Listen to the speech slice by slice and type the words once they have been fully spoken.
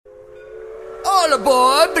All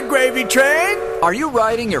aboard the gravy train! Are you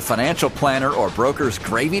riding your financial planner or broker's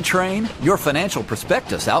gravy train? Your financial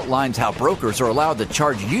prospectus outlines how brokers are allowed to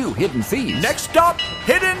charge you hidden fees. Next stop,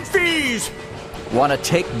 hidden fees! Want to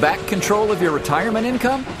take back control of your retirement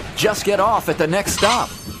income? Just get off at the next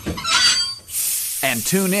stop. And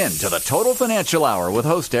tune in to the Total Financial Hour with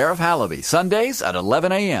host Arif Halaby, Sundays at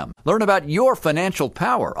 11 a.m. Learn about your financial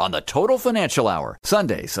power on the Total Financial Hour,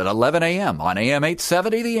 Sundays at 11 a.m. on AM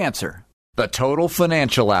 870 The Answer. The Total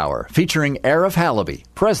Financial Hour, featuring Arif Halaby,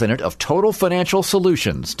 president of Total Financial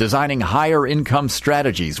Solutions, designing higher income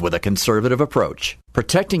strategies with a conservative approach,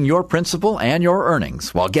 protecting your principal and your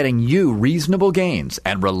earnings while getting you reasonable gains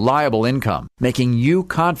and reliable income, making you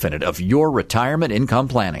confident of your retirement income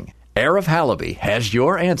planning. Arif Halaby has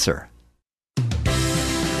your answer.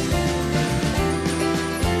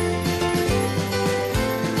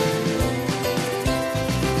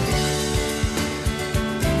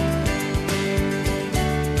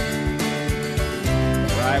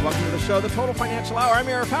 Welcome to the show, The Total Financial Hour. I'm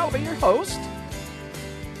Arif Halaby, your host.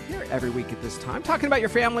 Here every week at this time, talking about your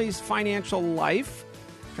family's financial life,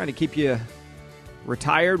 trying to keep you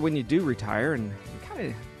retired when you do retire, and kind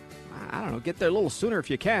of, I don't know, get there a little sooner if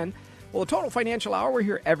you can. Well, The Total Financial Hour, we're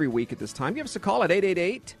here every week at this time. Give us a call at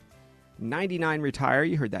 888-99-RETIRE.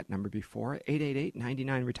 You heard that number before,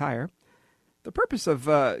 888-99-RETIRE. The purpose of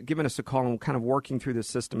giving us a call and kind of working through this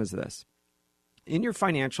system is this. In your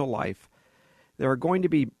financial life, there are going to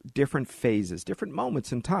be different phases, different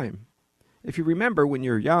moments in time. If you remember when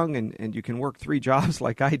you're young and you can work 3 jobs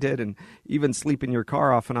like I did and even sleep in your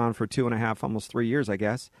car off and on for 2.5, almost 3 years, I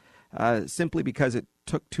guess, simply because it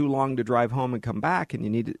took too long to drive home and come back and you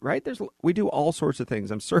need it, right? We do all sorts of things.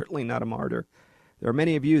 I'm certainly not a martyr. There are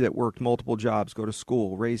many of you that worked multiple jobs, go to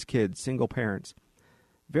school, raise kids, single parents.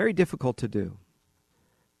 Very difficult to do.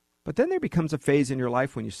 But then there becomes a phase in your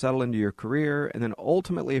life when you settle into your career, and then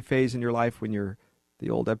ultimately a phase in your life when you're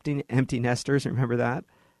the old empty nesters, remember that?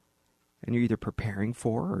 And you're either preparing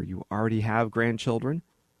for or you already have grandchildren.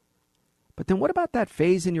 But then what about that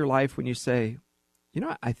phase in your life when you say, you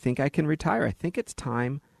know, I think I can retire. I think it's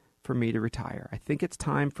time for me to retire. I think it's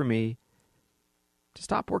time for me to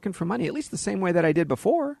stop working for money, at least the same way that I did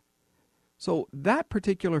before. So that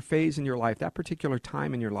particular phase in your life, that particular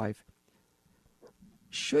time in your life,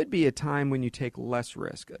 should be a time when you take less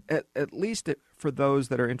risk, at least for those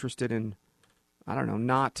that are interested in, I don't know,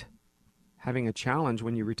 not having a challenge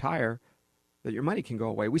when you retire, that your money can go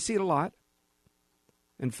away. We see it a lot.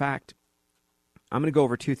 In fact, I'm going to go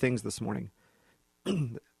over 2 things this morning.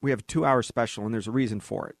 We have a 2-hour special, and there's a reason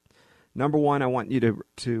for it. Number one, I want you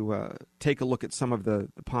to take a look at some of the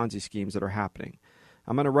Ponzi schemes that are happening.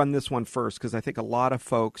 I'm going to run this one first because I think a lot of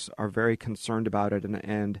folks are very concerned about it,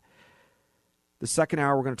 and the second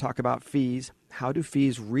hour, we're going to talk about fees. How do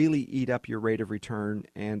fees really eat up your rate of return?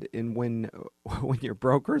 And when your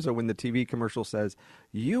brokers or when the TV commercial says,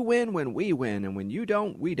 you win when we win, and when you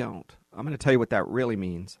don't, we don't. I'm going to tell you what that really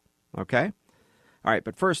means, okay? All right,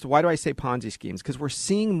 but first, why do I say Ponzi schemes? Because we're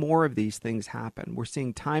seeing more of these things happen. We're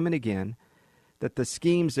seeing time and again that the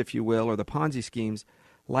schemes, if you will, or the Ponzi schemes,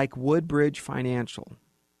 like Woodbridge Financial.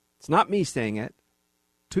 It's not me saying it.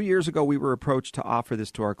 2 years ago, we were approached to offer this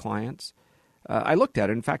to our clients. I looked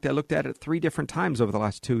at it. In fact, I looked at it 3 different times over the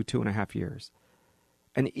last 2.5 years.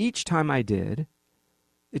 And each time I did,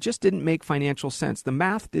 it just didn't make financial sense. The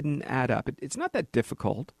math didn't add up. It's not that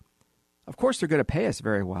difficult. Of course, they're going to pay us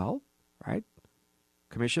very well, right?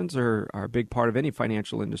 Commissions are a big part of any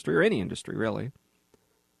financial industry, or any industry, really.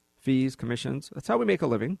 Fees, commissions, that's how we make a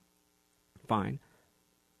living. Fine.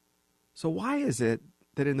 So why is it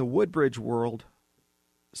that in the Woodbridge world,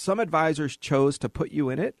 some advisors chose to put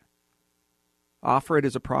you in it, offer it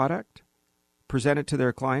as a product, present it to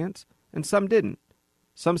their clients, and some didn't?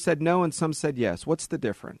 Some said no and some said yes. What's the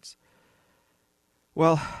difference?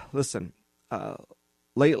 Well, listen,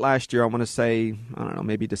 late last year, I want to say, I don't know,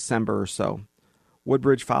 maybe December or so,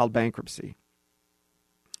 Woodbridge filed bankruptcy.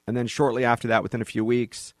 And then shortly after that, within a few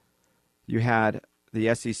weeks, you had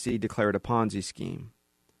the SEC declared a Ponzi scheme.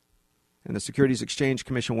 And the Securities Exchange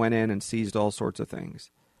Commission went in and seized all sorts of things.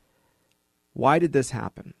 Why did this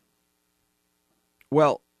happen?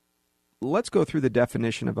 Well, let's go through the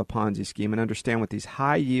definition of a Ponzi scheme and understand what these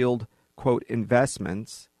high-yield, quote,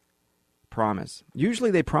 investments promise.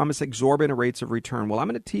 Usually they promise exorbitant rates of return. Well, I'm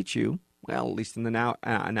going to teach you, well, at least in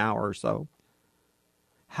an hour or so,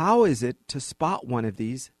 how is it to spot one of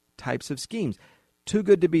these types of schemes? Too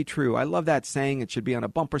good to be true. I love that saying. It should be on a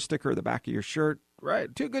bumper sticker or the back of your shirt.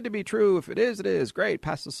 Right? Too good to be true. If it is, it is. Great.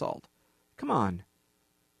 Pass the salt. Come on.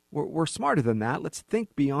 We're smarter than that. Let's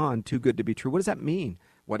think beyond too good to be true. What does that mean?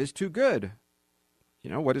 What is too good?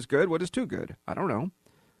 What is good? What is too good? I don't know.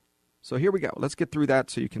 So here we go. Let's get through that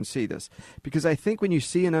so you can see this. Because I think when you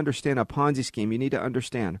see and understand a Ponzi scheme, you need to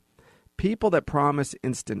understand people that promise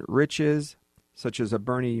instant riches, such as a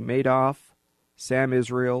Bernie Madoff, Sam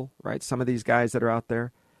Israel, right? Some of these guys that are out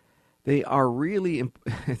there, they are really,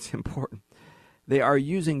 it's important, they are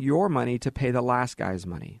using your money to pay the last guy's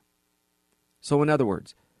money. So in other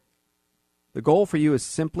words, the goal for you is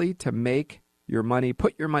simply to make your money,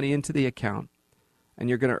 put your money into the account, and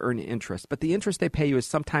you're going to earn interest. But the interest they pay you is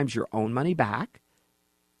sometimes your own money back.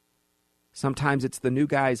 Sometimes it's the new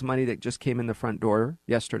guy's money that just came in the front door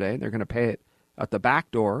yesterday. They're going to pay it at the back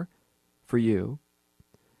door for you.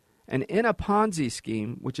 And in a Ponzi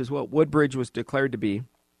scheme, which is what Woodbridge was declared to be,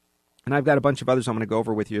 and I've got a bunch of others I'm going to go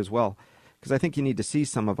over with you as well, because I think you need to see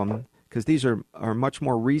some of them, because these are much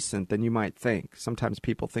more recent than you might think. Sometimes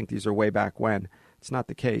people think these are way back when. It's not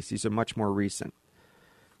the case. These are much more recent.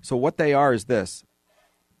 So what they are is this.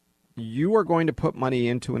 You are going to put money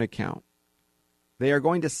into an account. They are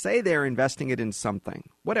going to say they're investing it in something,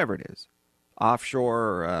 whatever it is,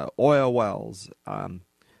 offshore oil wells,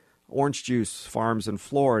 orange juice farms in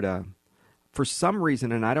Florida. For some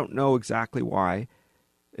reason, and I don't know exactly why,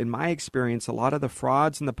 in my experience, a lot of the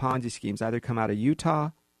frauds and the Ponzi schemes either come out of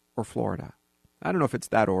Utah or Florida. I don't know if it's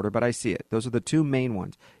that order, but I see it. Those are the two main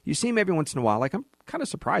ones. You see them every once in a while. Like, I'm kind of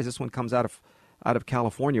surprised this one comes out of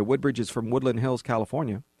California. Woodbridge is from Woodland Hills,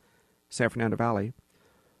 California, San Fernando Valley.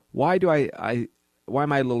 Why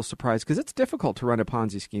am I a little surprised? Because it's difficult to run a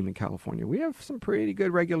Ponzi scheme in California. We have some pretty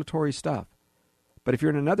good regulatory stuff. But if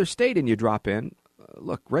you're in another state and you drop in,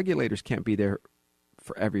 look, regulators can't be there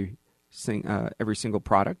for every single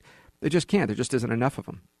product. They just can't. There just isn't enough of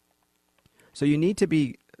them. So you need to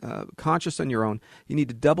be conscious on your own. You need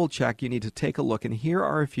to double check. You need to take a look. And here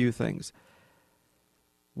are a few things.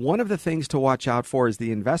 One of the things to watch out for is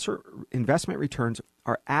the investment returns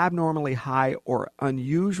are abnormally high or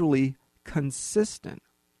unusually consistent.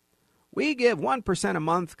 We give 1% a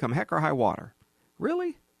month come heck or high water.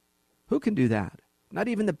 Really? Who can do that? Not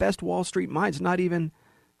even the best Wall Street minds, not even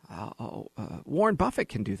Warren Buffett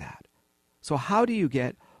can do that. So how do you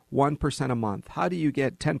get 1% a month? How do you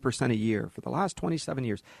get 10% a year for the last 27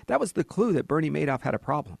 years? That was the clue that Bernie Madoff had a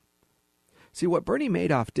problem. See, what Bernie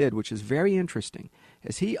Madoff did, which is very interesting,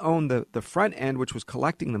 is he owned the front end, which was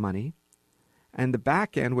collecting the money, and the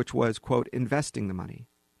back end, which was, quote, investing the money.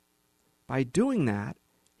 By doing that,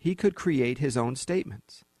 he could create his own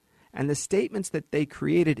statements. And the statements that they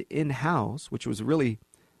created in-house, which was really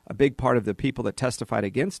a big part of the people that testified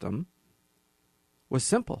against him, was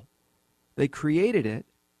simple. They created it,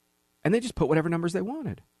 and they just put whatever numbers they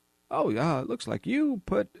wanted. Oh, yeah, it looks like you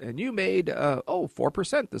made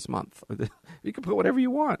 4% this month. You can put whatever you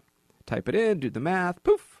want. Type it in, do the math,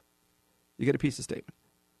 poof. You get a piece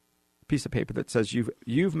of paper that says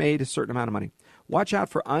you've made a certain amount of money. Watch out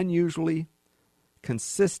for unusually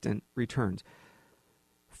consistent returns.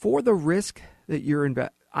 For the risk that you're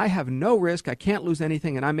I have no risk, I can't lose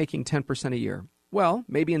anything, and I'm making 10% a year. Well,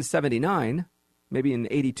 maybe in 79, maybe in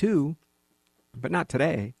 82, but not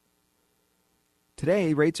today.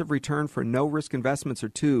 Today, rates of return for no-risk investments are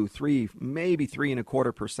 2, 3, maybe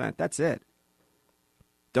 3.25%. That's it.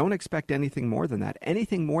 Don't expect anything more than that.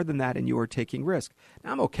 Anything more than that, and you are taking risk.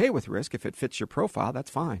 Now, I'm okay with risk. If it fits your profile,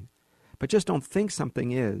 that's fine. But just don't think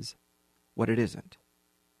something is what it isn't.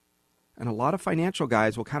 And a lot of financial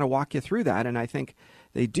guys will kind of walk you through that, and I think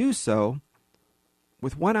they do so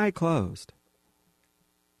with one eye closed.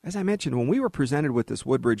 As I mentioned, when we were presented with this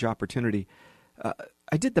Woodbridge opportunity,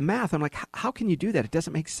 I did the math. I'm like, how can you do that? It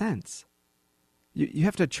doesn't make sense. You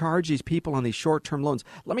have to charge these people on these short-term loans.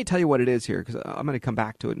 Let me tell you what it is here, because I'm going to come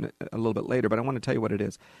back to it a little bit later, but I want to tell you what it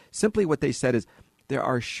is. Simply what they said is there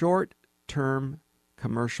are short-term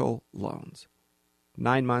commercial loans,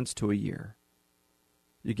 9 months to a year.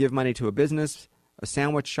 You give money to a business, a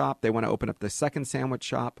sandwich shop. They want to open up the second sandwich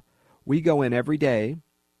shop. We go in every day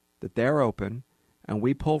that they're open, and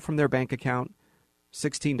we pull from their bank account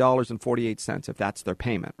 $16.48 if that's their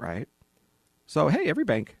payment, right? So, hey, every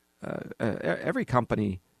bank, every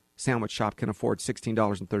company sandwich shop can afford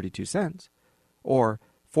 $16.32 or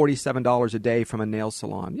 $47 a day from a nail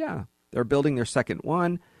salon. Yeah, they're building their second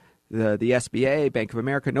one. The SBA, Bank of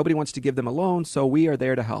America, nobody wants to give them a loan, so we are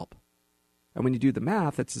there to help. And when you do the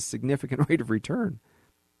math, it's a significant rate of return.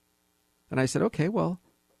 And I said, okay, well,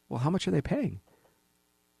 how much are they paying?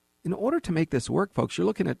 In order to make this work, folks, you're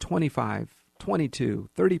looking at 25, 22,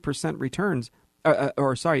 30% returns,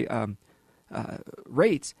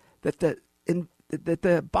 rates that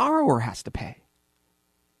the borrower has to pay.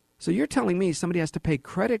 So you're telling me somebody has to pay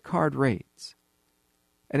credit card rates,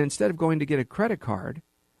 and instead of going to get a credit card,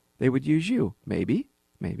 they would use you. Maybe.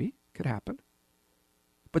 Maybe. Could happen.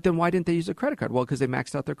 But then why didn't they use a credit card? Well, because they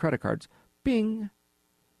maxed out their credit cards. Bing.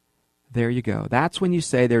 There you go. That's when you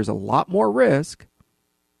say there's a lot more risk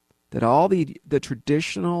that all the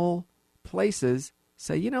traditional places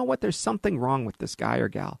say, you know what, there's something wrong with this guy or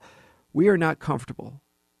gal. We are not comfortable.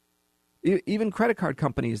 Even credit card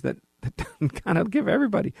companies that kind of give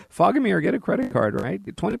everybody, Fogamy or get a credit card, right?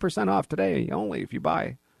 20% off today only if you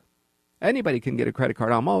buy. Anybody can get a credit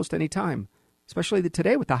card almost any time, especially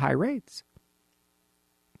today with the high rates.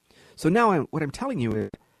 So now what I'm telling you is,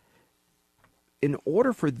 in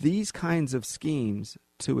order for these kinds of schemes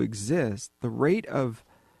to exist, the rate of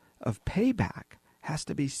payback has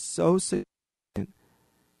to be so significant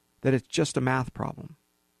that it's just a math problem.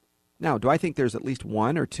 Now, do I think there's at least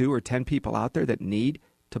 1 or 2 or 10 people out there that need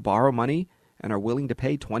to borrow money and are willing to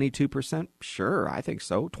pay 22%? Sure, I think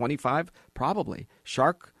so. 25? Probably.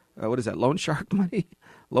 What is that, loan shark money?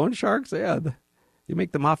 Loan sharks? Yeah, you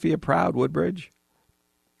make the mafia proud, Woodbridge.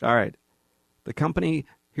 All right. The company,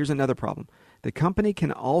 here's another problem. The company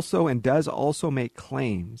can also and does also make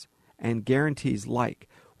claims and guarantees like,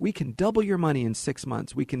 we can double your money in 6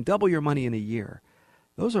 months. We can double your money in a year.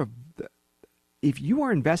 Those are, if you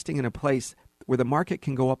are investing in a place where the market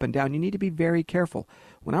can go up and down, you need to be very careful.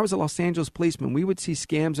 When I was a Los Angeles policeman, we would see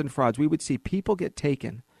scams and frauds. We would see people get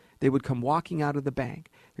taken. They would come walking out of the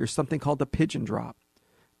bank. There's something called the pigeon drop.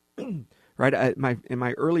 Right? In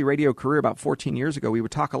my early radio career about 14 years ago, we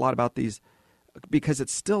would talk a lot about these because it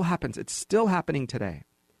still happens. It's still happening today.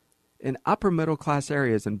 In upper middle class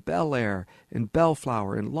areas, in Bel Air, in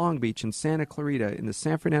Bellflower, in Long Beach, in Santa Clarita, in the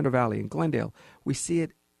San Fernando Valley, in Glendale, we see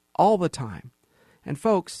it all the time. And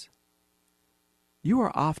folks, you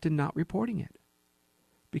are often not reporting it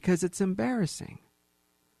because it's embarrassing.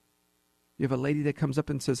 You have a lady that comes up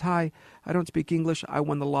and says, hi, I don't speak English. I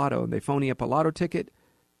won the lotto. And they phone you up a lotto ticket.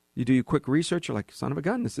 You do your quick research. You're like, son of a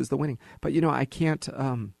gun, this is the winning. But, I can't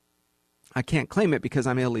claim it because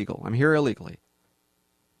I'm illegal. I'm here illegally.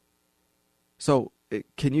 So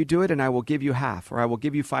can you do it? And I will give you half, or I will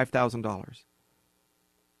give you $5,000.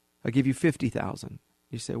 I'll give you $50,000.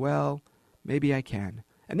 You say, well, maybe I can.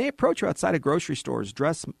 And they approach you outside of grocery stores,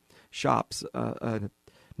 dress shops,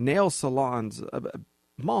 nail salons,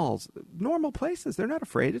 malls, normal places. They're not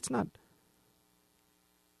afraid. It's not.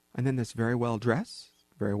 And then this very well-dressed,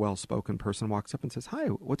 very well-spoken person walks up and says, hi,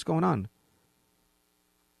 what's going on?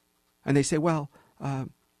 And they say, well,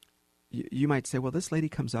 you might say, well, this lady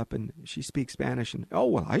comes up and she speaks Spanish. And, oh,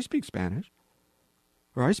 well, I speak Spanish.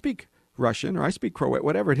 Or I speak Russian, or I speak Croatian,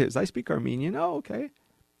 whatever it is. I speak Armenian. Oh, okay.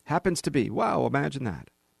 Happens to be. Wow, imagine that.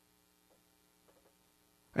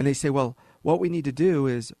 And they say, well, what we need to do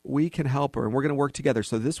is we can help her, and we're going to work together.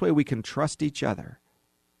 So this way we can trust each other.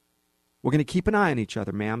 We're going to keep an eye on each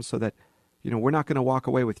other, ma'am, so that, we're not going to walk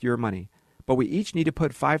away with your money. But we each need to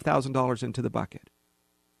put $5,000 into the bucket.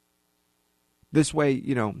 This way,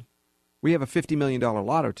 we have a $50 million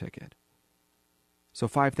lotto ticket. So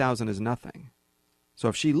 $5,000 is nothing. So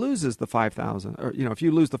if she loses the $5,000, or, if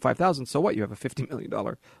you lose the $5,000, so what? You have a $50 million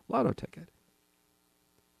lotto ticket.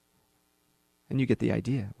 And you get the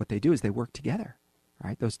idea. What they do is they work together,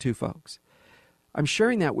 right? Those two folks. I'm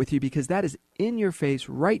sharing that with you because that is in your face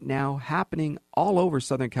right now, happening all over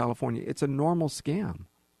Southern California. It's a normal scam.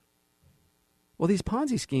 Well, these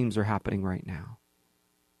Ponzi schemes are happening right now.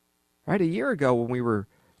 Right? A year ago when we were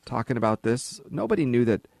talking about this, nobody knew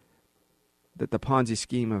that the Ponzi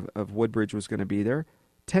scheme of Woodbridge was going to be there.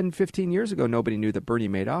 10, 15 years ago, nobody knew that Bernie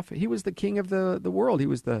Madoff, he was the king of the world. He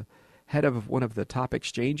was the head of one of the top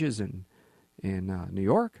exchanges in New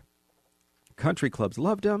York. Country clubs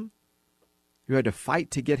loved him. You had to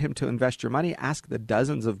fight to get him to invest your money. Ask the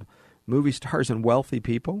dozens of movie stars and wealthy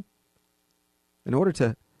people. In order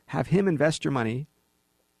to have him invest your money,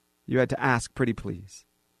 you had to ask, pretty please.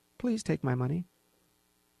 Please take my money.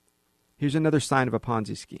 Here's another sign of a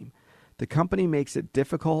Ponzi scheme. The company makes it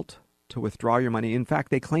difficult to withdraw your money. In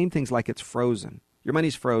fact, they claim things like it's frozen. Your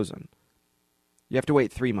money's frozen. You have to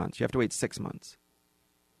wait 3 months. You have to wait 6 months.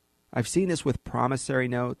 I've seen this with promissory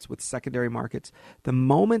notes, with secondary markets. The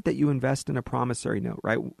moment that you invest in a promissory note,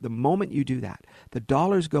 right, the moment you do that, the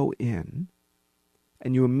dollars go in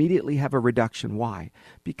and you immediately have a reduction. Why?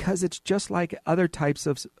 Because it's just like other types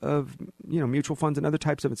of mutual funds and other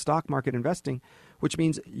types of stock market investing, which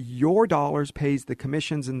means your dollars pays the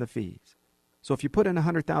commissions and the fees. So if you put in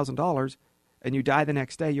 $100,000 and you die the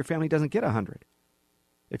next day, your family doesn't get $100,000.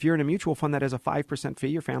 If you're in a mutual fund that has a 5% fee,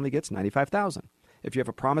 your family gets $95,000. If you have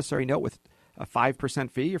a promissory note with a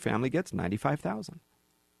 5% fee, your family gets $95,000.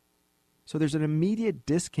 So there's an immediate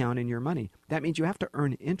discount in your money. That means you have to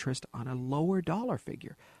earn interest on a lower dollar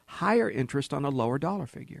figure, higher interest on a lower dollar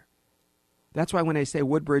figure. That's why when I say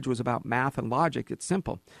Woodbridge was about math and logic, it's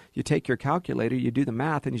simple. You take your calculator, you do the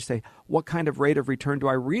math, and you say, what kind of rate of return do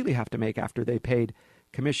I really have to make after they paid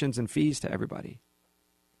commissions and fees to everybody?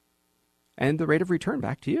 And the rate of return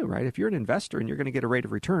back to you, right? If you're an investor and you're going to get a rate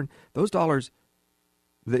of return, those dollars,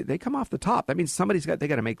 they come off the top. That means they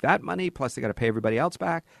got to make that money, plus they got to pay everybody else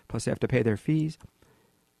back, plus they have to pay their fees.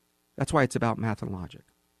 That's why it's about math and logic.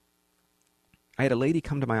 I had a lady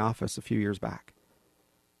come to my office a few years back.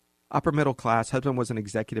 Upper middle class, husband was an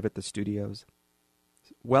executive at the studios,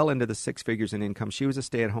 well into the six figures in income. She was a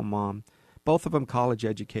stay-at-home mom, both of them college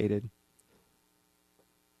educated.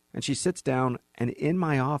 And she sits down, and in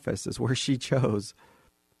my office is where she chose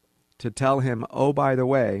to tell him, oh, by the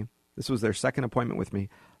way, this was their second appointment with me,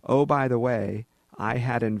 oh, by the way, I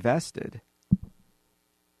had invested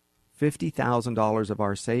 $50,000 of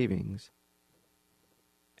our savings,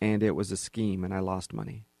 and it was a scheme, and I lost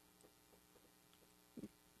money.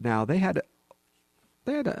 Now, they had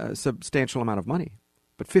a substantial amount of money,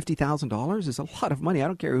 but $50,000 is a lot of money. I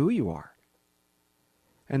don't care who you are.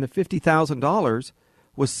 And the $50,000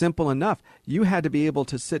 was simple enough. You had to be able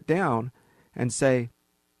to sit down and say,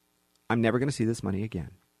 I'm never going to see this money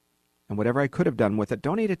again. And whatever I could have done with it,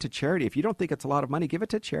 donate it to charity. If you don't think it's a lot of money, give it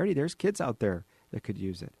to charity. There's kids out there that could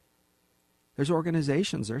use it. There's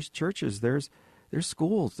organizations, there's churches, there's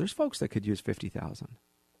schools, there's folks that could use $50,000.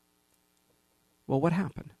 Well, what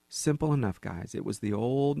happened? Simple enough, guys. It was the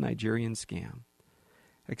old Nigerian scam.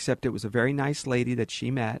 Except it was a very nice lady that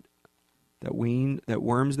she met that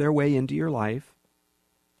worms their way into your life.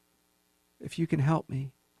 If you can help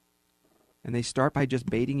me. And they start by just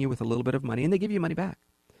baiting you with a little bit of money, and they give you money back.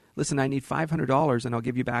 Listen, I need $500, and I'll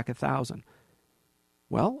give you back $1,000.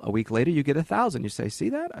 Well, a week later, you get $1,000. You say, see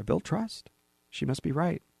that? I built trust. She must be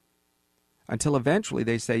right. Until eventually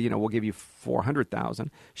they say, we'll give you $400,000.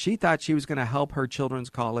 She thought she was going to help her children's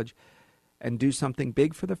college and do something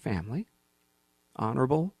big for the family.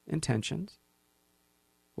 Honorable intentions.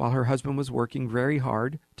 While her husband was working very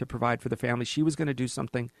hard to provide for the family, she was going to do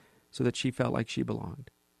something so that she felt like she belonged.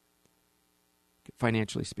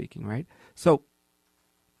 Financially speaking, right? So,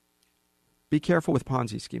 be careful with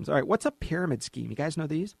Ponzi schemes. All right, what's a pyramid scheme? You guys know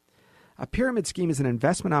these? A pyramid scheme is an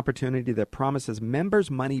investment opportunity that promises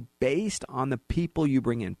members money based on the people you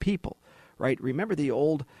bring in. People, right? Remember the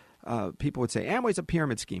old people would say, Amway's a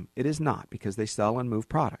pyramid scheme. It is not, because they sell and move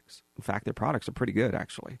products. In fact, their products are pretty good,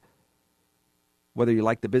 actually. Whether you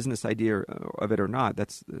like the business idea of it or not,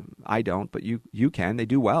 I don't, but you can. They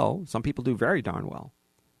do well. Some people do very darn well.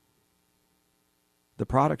 The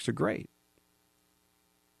products are great.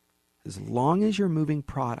 As long as you're moving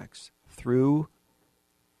products through,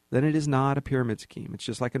 then it is not a pyramid scheme. It's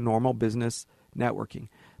just like a normal business networking.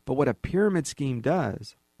 But what a pyramid scheme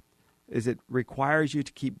does is it requires you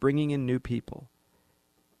to keep bringing in new people.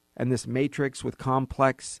 And this matrix with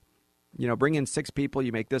complex, bring in 6 people,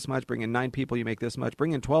 you make this much. Bring in 9 people, you make this much.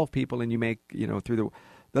 Bring in 12 people, and you make,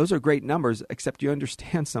 those are great numbers, except you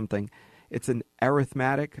understand something. It's an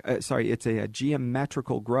it's a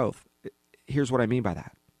geometrical growth. Here's what I mean by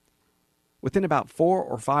that. Within about 4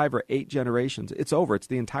 or 5 or 8 generations, it's over. It's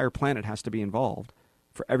the entire planet has to be involved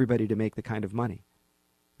for everybody to make the kind of money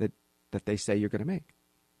that they say you're going to make.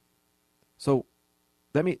 So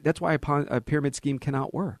that's why a pyramid scheme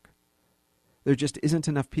cannot work. There just isn't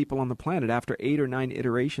enough people on the planet after 8 or 9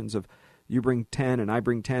 iterations of you bring 10 and I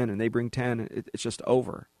bring 10 and they bring 10. It's just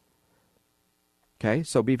over. Okay,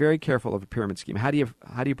 so be very careful of a pyramid scheme. How do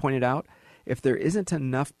you point it out? If there isn't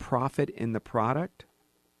enough profit in the product,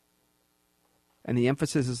 and the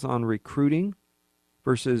emphasis is on recruiting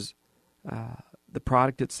versus the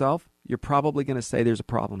product itself, you're probably going to say there's a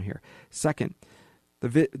problem here. Second,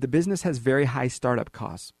 the business has very high startup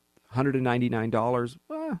costs, $199.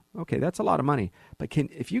 Okay, that's a lot of money. But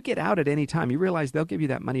if you get out at any time, you realize they'll give you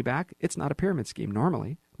that money back. It's not a pyramid scheme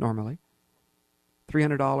normally. $300,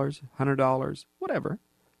 $100, whatever.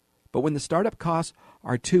 But when the startup costs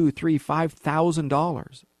are $2,000, $3,000,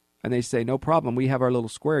 $5,000, and they say, no problem, we have our little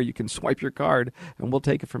square, you can swipe your card, and we'll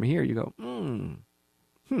take it from here. You go,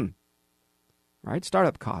 Right?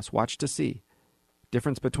 Startup costs, watch to see.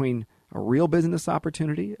 Difference between a real business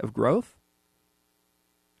opportunity of growth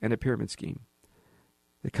and a pyramid scheme.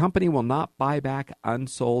 The company will not buy back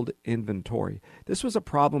unsold inventory. This was a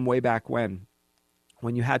problem way back when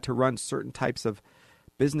you had to run certain types of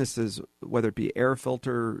businesses, whether it be air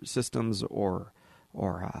filter systems or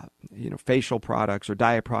facial products or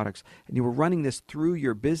diet products, and you were running this through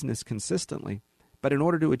your business consistently. But in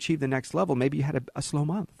order to achieve the next level, maybe you had a slow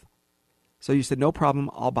month. So you said, no problem,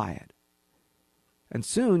 I'll buy it. And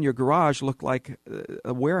soon your garage looked like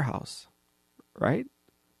a warehouse, right?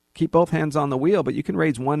 Keep both hands on the wheel, but you can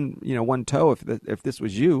raise one toe if this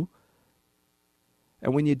was you.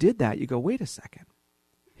 And when you did that, you go, wait a second.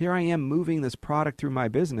 Here I am moving this product through my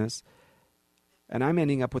business, and I'm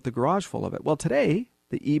ending up with the garage full of it. Well, today,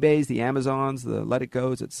 the eBays, the Amazons, the Let It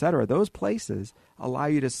Goes, etc., those places allow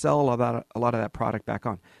you to sell a lot of that product back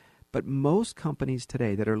on. But most companies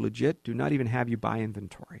today that are legit do not even have you buy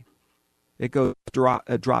inventory. It goes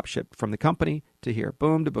drop ship from the company to here,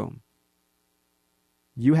 boom to boom.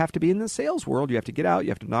 You have to be in the sales world. You have to get out. You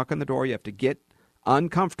have to knock on the door. You have to get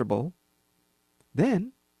uncomfortable.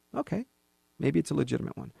 Then, okay, maybe it's a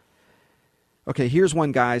legitimate one. Okay, here's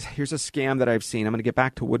one, guys. Here's a scam that I've seen. I'm going to get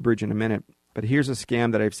back to Woodbridge in a minute, but here's a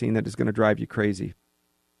scam that I've seen that is going to drive you crazy.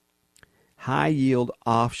 High-yield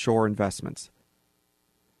offshore investments.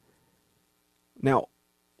 Now,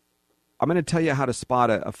 I'm going to tell you how to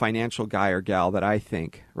spot a financial guy or gal that I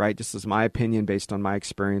think, right? This is my opinion based on my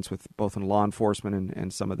experience with both in law enforcement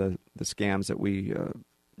and some of the scams that we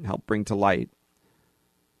help bring to light.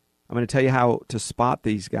 I'm going to tell you how to spot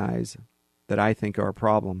these guys that I think are a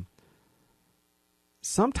problem.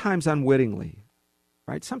 Sometimes unwittingly,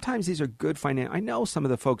 right? Sometimes these are good I know some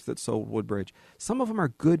of the folks that sold Woodbridge. Some of them are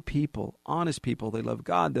good people, honest people. They love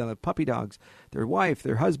God. They love puppy dogs, their wife,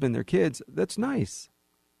 their husband, their kids. That's nice.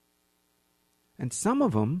 And some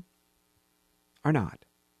of them are not.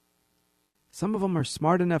 Some of them are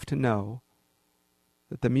smart enough to know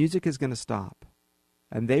that the music is going to stop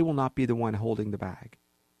and they will not be the one holding the bag.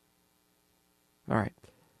 All right.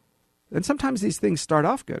 And sometimes these things start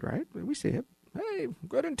off good, right? We see it. Hey,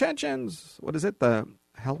 good intentions. What is it? The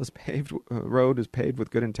hell is paved, road is paved with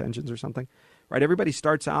good intentions or something, right? Everybody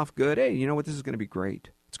starts off good. Hey, you know what? This is going to be great.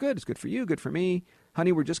 It's good. It's good for you. Good for me.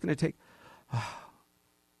 Honey, we're just going to take...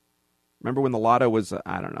 Remember when the lotto was,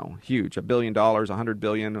 I don't know, huge, $1 billion, $100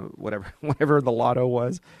 billion, whatever the lotto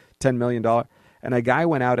was, $10 million. And a guy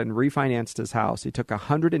went out and refinanced his house. He took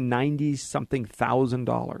 $190-something thousand.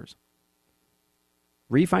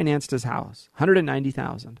 Refinanced his house,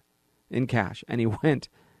 $190,000 in cash. And he went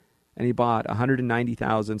and he bought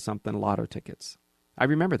 190,000 something lotto tickets. I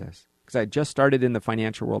remember this because I had just started in the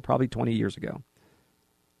financial world probably 20 years ago.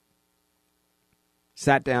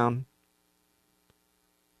 Sat down.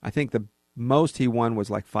 I think the most he won was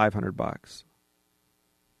like $500.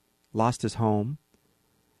 Lost his home.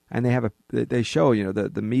 And they show,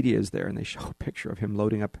 the media is there and they show a picture of him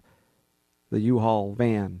loading up the U-Haul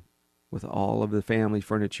van with all of the family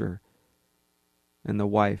furniture and the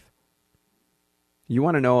wife. You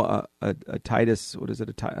want to know a Titus, what is it,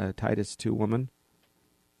 a Titus 2 woman?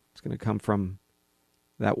 It's going to come from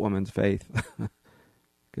that woman's faith.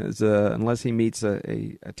 Because unless he meets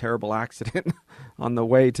a terrible accident on the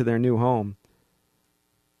way to their new home,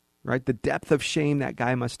 right? The depth of shame that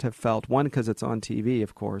guy must have felt. One, because it's on TV,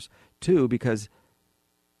 of course. Two, because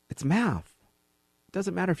it's math. It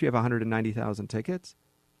doesn't matter if you have 190,000 tickets.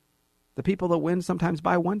 The people that win sometimes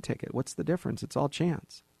buy one ticket. What's the difference? It's all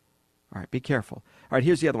chance. All right, be careful. All right,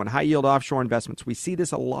 here's the other one, high-yield offshore investments. We see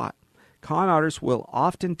this a lot. Con artists will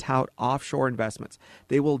often tout offshore investments.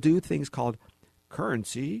 They will do things called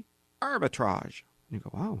currency arbitrage. And you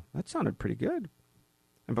go, wow, that sounded pretty good.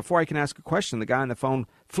 And before I can ask a question, the guy on the phone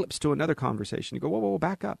flips to another conversation. You go, whoa,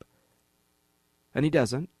 back up. And he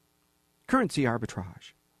doesn't. Currency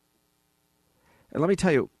arbitrage. And let me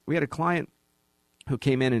tell you, we had a client who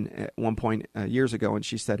came in at one point years ago, and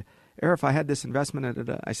she said, Arif, I had this investment.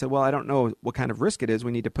 I said, well, I don't know what kind of risk it is.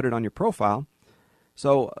 We need to put it on your profile.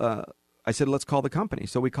 So I said, let's call the company.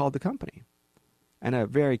 So we called the company. And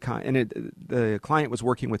the client was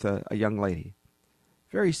working with a young lady.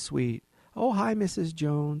 Very sweet. Oh, hi, Mrs.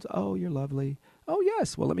 Jones. Oh, you're lovely. Oh,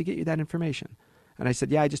 yes. Well, let me get you that information. And I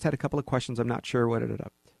said, yeah, I just had a couple of questions. I'm not sure what it is.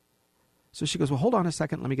 So she goes, well, hold on a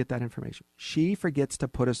second. Let me get that information. She forgets to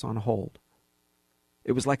put us on hold.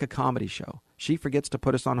 It was like a comedy show. She forgets to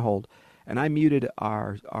put us on hold. And I muted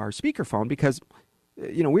our speakerphone because,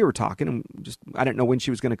 we were talking and I didn't know when she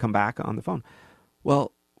was going to come back on the phone.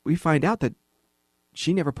 Well, we find out that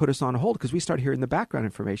she never put us on hold because we start hearing the background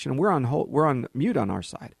information and we're on mute on our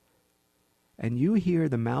side. And you hear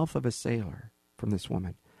the mouth of a sailor from this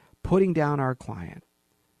woman putting down our client,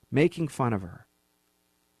 making fun of her.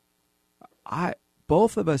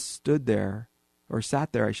 Both of us stood there, or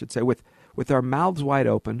sat there, I should say, with our mouths wide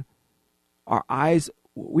open, our eyes,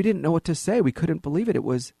 we didn't know what to say. We couldn't believe it. It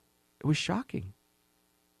was shocking.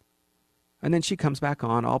 And then she comes back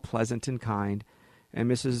on, all pleasant and kind, and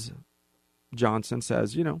Mrs. Johnson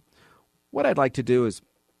says, what I'd like to do is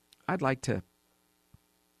I'd like to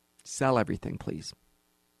sell everything, please.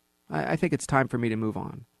 I think it's time for me to move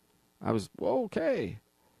on. I was, well, okay.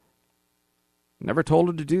 Never told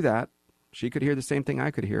her to do that. She could hear the same thing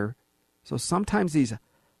I could hear. So sometimes these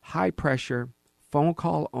high-pressure, phone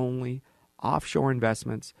call only, offshore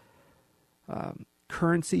investments,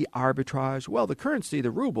 currency arbitrage. Well, the currency,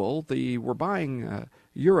 the ruble, we're buying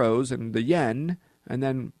euros and the yen, and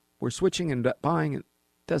then we're switching and buying. It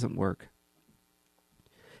doesn't work.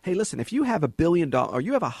 Hey, listen, if you have $1 billion, or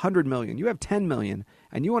you have 100 million, you have 10 million,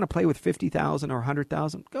 and you want to play with 50,000 or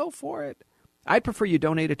 100,000, go for it. I'd prefer you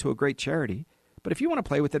donate it to a great charity. But if you want to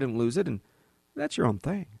play with it and lose it, and that's your own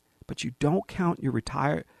thing. But you don't count your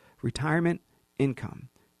retirement income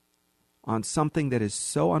on something that is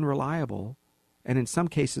so unreliable and in some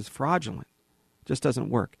cases fraudulent. Just doesn't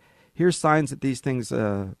work. Here's signs that these things,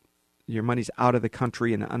 your money's out of the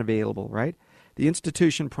country and unavailable, right? The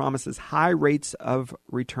institution promises high rates of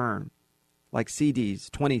return, like CDs,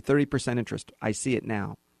 20, 30% interest. I see it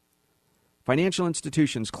now. Financial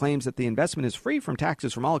institutions claims that the investment is free from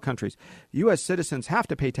taxes from all countries. U.S. citizens have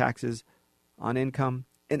to pay taxes on income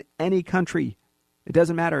in any country. It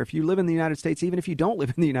doesn't matter if you live in the United States, even if you don't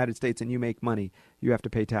live in the United States and you make money, you have to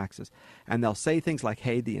pay taxes. And they'll say things like,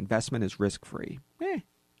 hey, the investment is risk-free.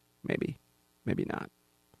 Maybe not.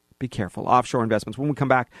 Be careful. Offshore investments. When we come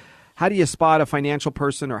back, how do you spot a financial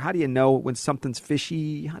person, or how do you know when something's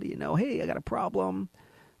fishy? How do you know, hey, I got a problem?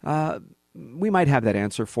 We might have that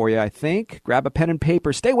answer for you, I think. Grab a pen and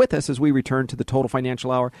paper. Stay with us as we return to the Total Financial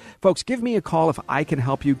Hour. Folks, give me a call if I can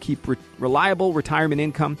help you keep reliable retirement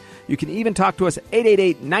income. You can even talk to us at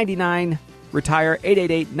 888-99-RETIRE,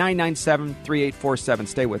 888-997-3847.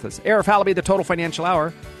 Stay with us. Arif Halaby, the Total Financial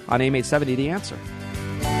Hour on AM 870, The Answer.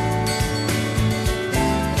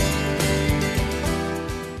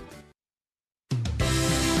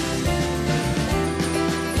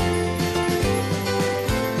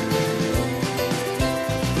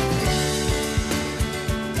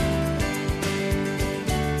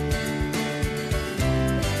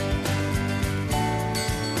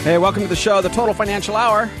 Hey, welcome to the show, the Total Financial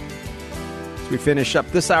Hour. As we finish up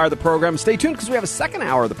this hour of the program, stay tuned because we have a second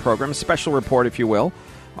hour of the program, a special report, if you will,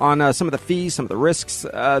 on some of the fees, some of the risks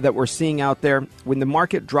that we're seeing out there. When the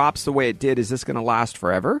market drops the way it did, is this going to last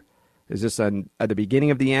forever? Is this at the beginning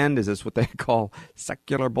of the end? Is this what they call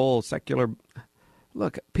secular bull,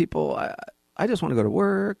 Look, people, I just want to go to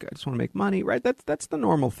work. I just want to make money, right? That's the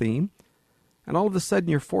normal theme. And all of a sudden,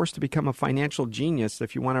 you're forced to become a financial genius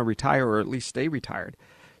if you want to retire or at least stay retired.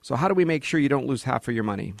 So how do we make sure you don't lose half of your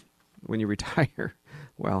money when you retire?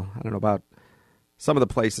 Well, I don't know about some of the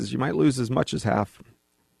places. You might lose as much as half.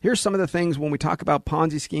 Here's some of the things when we talk about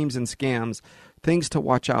Ponzi schemes and scams, things to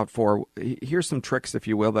watch out for. Here's some tricks, if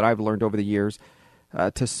you will, that I've learned over the years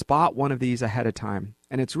to spot one of these ahead of time.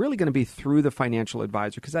 And it's really going to be through the financial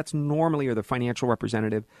advisor, because that's normally or the financial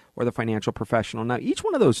representative or the financial professional. Now, each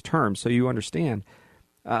one of those terms, so you understand,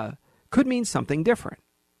 could mean something different.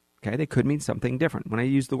 Okay, they could mean something different. When I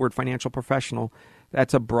use the word financial professional,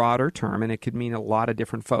 that's a broader term, and it could mean a lot of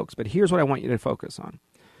different folks. But here's what I want you to focus on.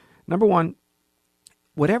 Number one,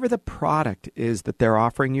 whatever the product is that they're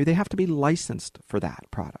offering you, they have to be licensed for that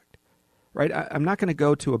product, right? I'm not going to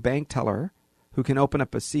go to a bank teller who can open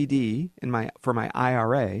up a CD for my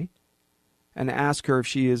IRA and ask her if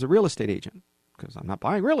she is a real estate agent, because I'm not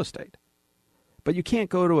buying real estate. But you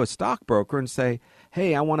can't go to a stockbroker and say,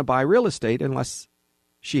 hey, I want to buy real estate, unless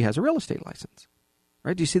she has a real estate license,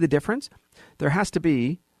 right? Do you see the difference? There has to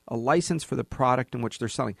be a license for the product in which they're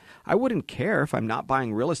selling. I wouldn't care if I'm not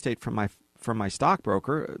buying real estate from my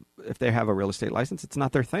stockbroker if they have a real estate license. It's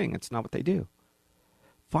not their thing. It's not what they do.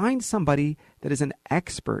 Find somebody that is an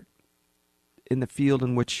expert in the field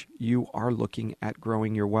in which you are looking at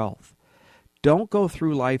growing your wealth. Don't go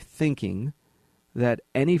through life thinking that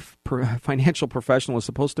any financial professional is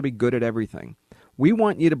supposed to be good at everything. We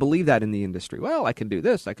want you to believe that in the industry. Well, I can do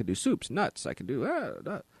this. I can do soups, nuts. I can do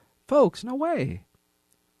that. Folks, no way.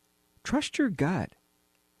 Trust your gut.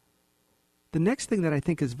 The next thing that I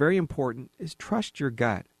think is very important is trust your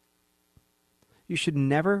gut. You should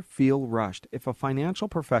never feel rushed. If a financial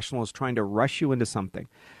professional is trying to rush you into something,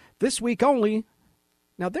 this week only.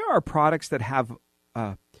 Now, there are products that have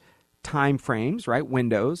time frames, right?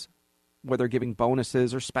 Windows, where they're giving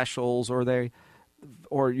bonuses or specials, or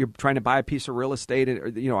you're trying to buy a piece of real estate, or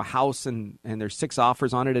a house, and there's 6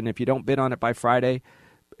 offers on it, and if you don't bid on it by Friday,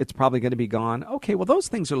 it's probably going to be gone. Okay, well, those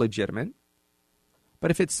things are legitimate.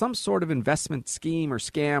 But if it's some sort of investment scheme or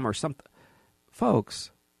scam or something,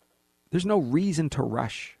 folks, there's no reason to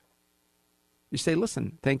rush. You say,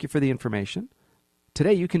 listen, thank you for the information.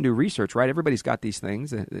 Today you can do research, right? Everybody's got these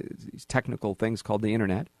things, these technical things called the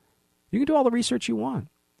internet. You can do all the research you want.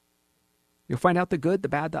 You'll find out the good, the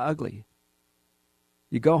bad, the ugly.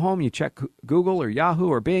 You go home, you check Google or Yahoo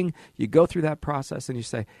or Bing, you go through that process and you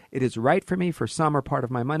say, it is right for me for some or part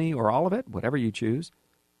of my money or all of it, whatever you choose,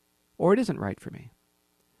 or it isn't right for me.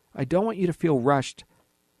 I don't want you to feel rushed,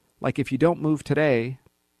 like if you don't move today,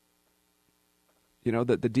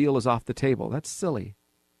 that the deal is off the table. That's silly.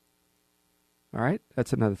 All right?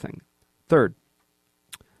 That's another thing. Third,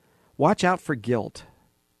 watch out for guilt.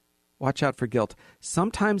 Watch out for guilt.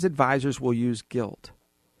 Sometimes advisors will use guilt.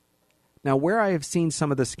 Now, where I have seen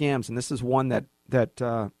some of the scams, and this is one that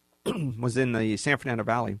was in the San Fernando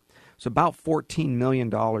Valley, so about $14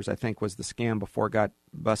 million, I think, was the scam before it got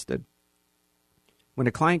busted. When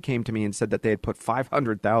a client came to me and said that they had put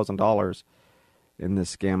 $500,000 in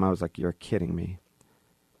this scam, I was like, you're kidding me.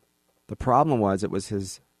 The problem was it was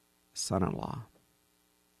his son-in-law.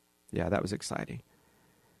 Yeah, that was exciting.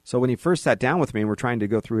 So when he first sat down with me and we're trying to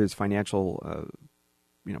go through his financial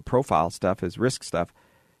profile stuff, his risk stuff,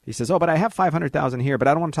 he says, but I have $500,000 here, but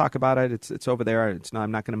I don't want to talk about it. It's over there.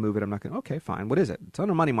 I'm not going to move it. Okay, fine. What is it? It's on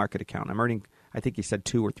a money market account. I'm earning, I think he said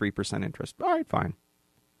 2 or 3% interest. All right, fine.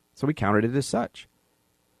 So we counted it as such.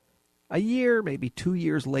 A year, maybe 2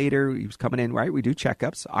 years later, he was coming in, right? We do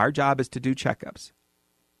checkups. Our job is to do checkups.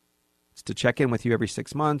 It's to check in with you every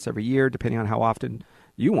 6 months, every year, depending on how often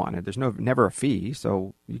you want it. There's never a fee,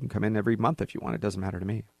 so you can come in every month if you want. It doesn't matter to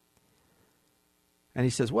me. And he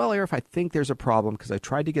says, well, Arif, I think there's a problem because I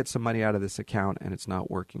tried to get some money out of this account and it's not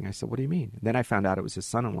working. I said, what do you mean? And then I found out it was his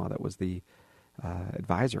son-in-law that was the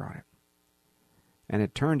advisor on it. And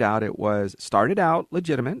it turned out started out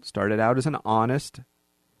legitimate, started out as an honest,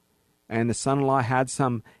 and the son-in-law had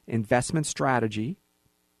some investment strategy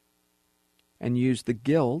and used the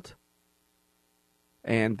guilt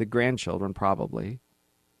and the grandchildren probably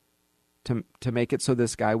to make it so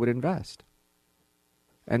this guy would invest.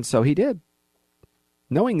 And so he did.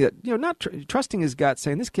 Knowing that, not trusting his gut,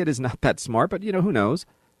 saying this kid is not that smart, but, who knows?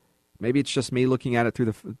 Maybe it's just me looking at it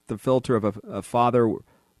through the filter of a father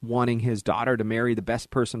wanting his daughter to marry the best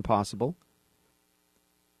person possible.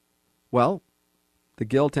 Well, the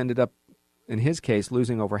guilt ended up, in his case,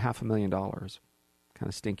 losing over $500,000. Kind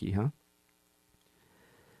of stinky, huh?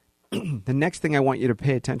 The next thing I want you to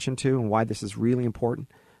pay attention to and why this is really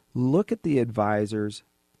important, look at the advisor's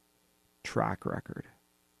track record.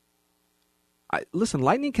 Listen,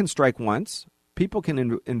 lightning can strike once. People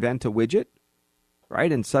can invent a widget, right?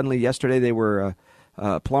 And suddenly yesterday they were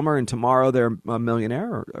a plumber and tomorrow they're a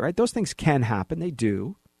millionaire, right? Those things can happen. They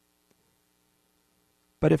do.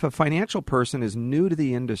 But if a financial person is new to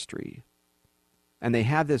the industry and they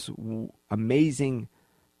have this amazing,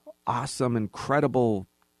 awesome, incredible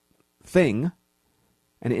thing,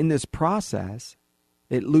 and in this process,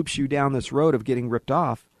 it loops you down this road of getting ripped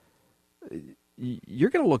off, you're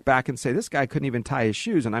going to look back and say, this guy couldn't even tie his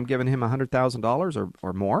shoes, and I'm giving him $100,000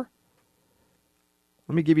 or more?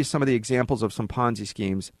 Let me give you some of the examples of some Ponzi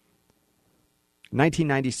schemes.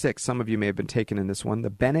 1996, some of you may have been taken in this one. The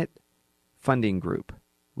Bennett Funding Group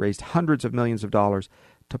raised hundreds of millions of dollars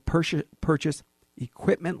to purchase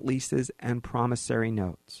equipment leases and promissory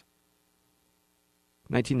notes.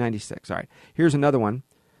 1996. All right. Here's another one.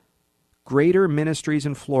 Greater Ministries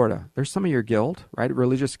in Florida. There's some of your guilt, right?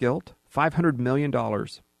 Religious guilt. $500 million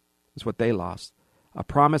is what they lost. A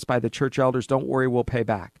promise by the church elders, don't worry, we'll pay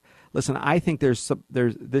back. Listen, I think this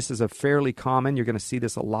is a fairly common, you're going to see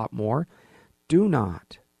this a lot more. Do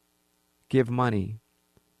not give money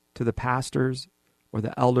to the pastors or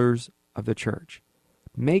the elders of the church.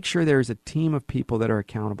 Make sure there's a team of people that are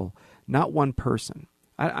accountable, not one person.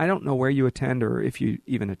 I don't know where you attend or if you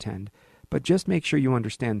even attend, but just make sure you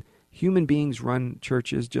understand human beings run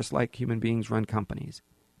churches just like human beings run companies.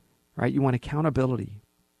 Right? You want accountability.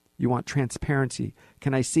 You want transparency.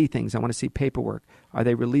 Can I see things? I want to see paperwork. Are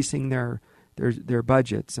they releasing their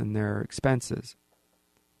budgets and their expenses?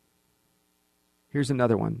 Here's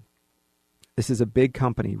another one. This is a big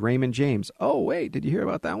company, Raymond James. Oh, wait, did you hear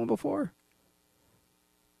about that one before?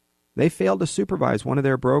 They failed to supervise one of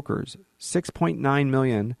their brokers. $6.9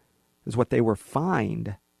 million is what they were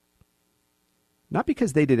fined. Not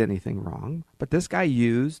because they did anything wrong, but this guy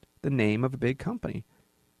used the name of a big company.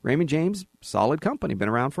 Raymond James, solid company, been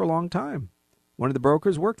around for a long time. One of the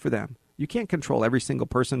brokers worked for them. You can't control every single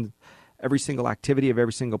person, every single activity of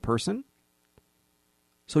every single person.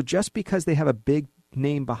 So just because they have a big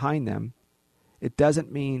name behind them, it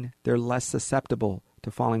doesn't mean they're less susceptible to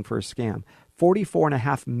falling for a scam.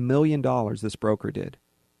 $44.5 million this broker did.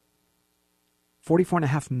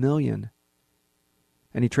 $44.5 million.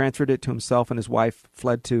 And he transferred it to himself, and his wife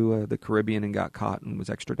fled to the Caribbean and got caught and was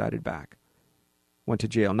extradited back. Went to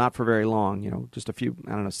jail, not for very long, just a few,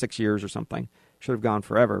 6 years or something. Should have gone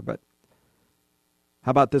forever, but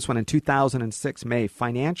How about this one in 2006, May?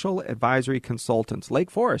 Financial Advisory Consultants. Lake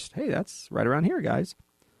Forest. Hey, that's right around here, guys.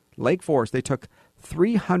 Lake Forest. They took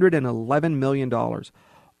 $311 million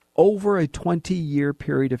over a 20-year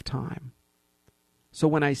period of time. So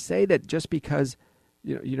when I say that just because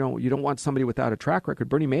you don't want somebody without a track record,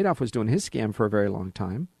 Bernie Madoff was doing his scam for a very long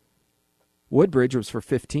time. Woodbridge was for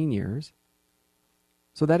 15 years.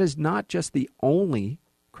 So that is not just the only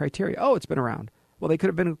criteria. Oh, it's been around. Well, they could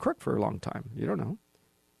have been a crook for a long time. You don't know.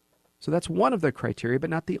 So that's one of the criteria, but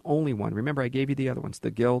not the only one. Remember, I gave you the other ones.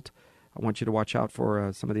 The guilt. I want you to watch out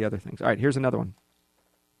for some of the other things. All right, here's another one.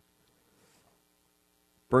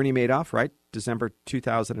 Bernie Madoff, right? December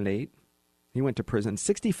 2008. He went to prison.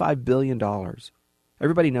 $65 billion.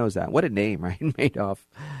 Everybody knows that. What a name, right? Madoff.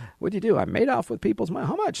 What'd you do? I made off with people's money.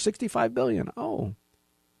 How much? $65 billion. Oh.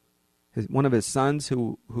 One of his sons,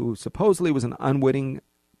 who supposedly was an unwitting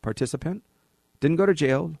participant, didn't go to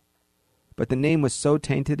jail, but the name was so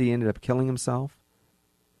tainted he ended up killing himself.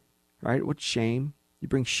 Right? What shame. You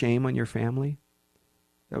bring shame on your family.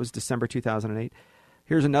 That was December 2008.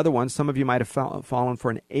 Here's another one. Some of you might have fallen for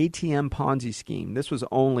an ATM Ponzi scheme. This was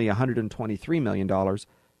only $123 million,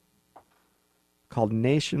 called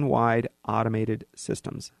Nationwide Automated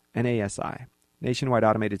Systems, NASI, Nationwide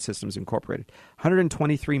Automated Systems Incorporated.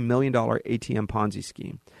 $123 million ATM Ponzi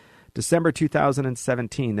scheme. December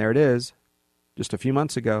 2017, there it is, just a few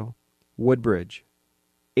months ago, Woodbridge,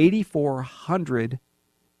 8,400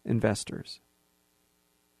 investors.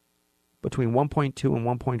 Between $1.2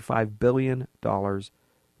 and $1.5 billion.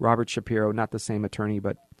 Robert Shapiro, not the same attorney,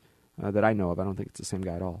 but that I know of. I don't think it's the same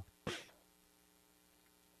guy at all.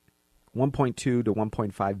 $1.2 to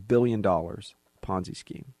 $1.5 billion Ponzi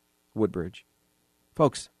scheme, Woodbridge.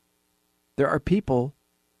 Folks, there are people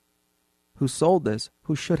who sold this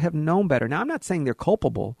who should have known better. Now, I'm not saying they're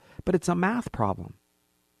culpable, but it's a math problem,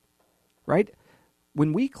 right?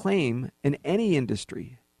 When we claim in any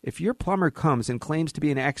industry, if your plumber comes and claims to be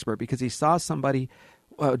an expert because he saw somebody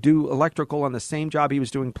do electrical on the same job he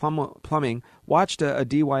was doing plumbing, watched a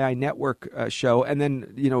DIY network show, and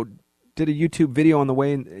then, did a YouTube video on the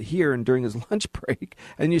way in here and during his lunch break,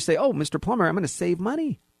 and you say, oh, Mr. Plumber, I'm going to save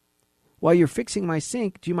money. While you're fixing my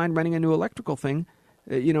sink, do you mind running a new electrical thing,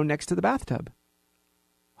 next to the bathtub?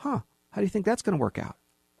 How do you think that's going to work out?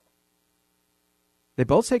 They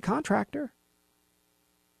both say contractor.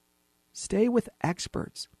 Stay with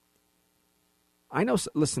experts. I know,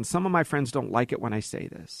 listen, some of my friends don't like it when I say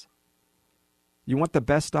this. You want the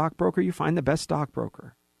best stockbroker? You find the best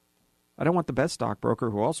stockbroker. I don't want the best stockbroker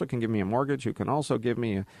who also can give me a mortgage, who can also give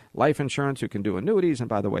me life insurance, who can do annuities, and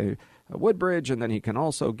by the way, Woodbridge, and then he can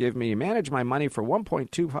also manage my money for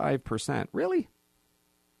 1.25%. Really?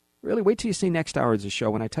 Really? Wait till you see next hour's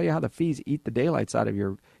show when I tell you how the fees eat the daylights out of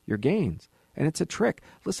your gains. And it's a trick.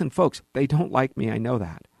 Listen, folks, they don't like me. I know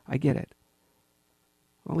that. I get it.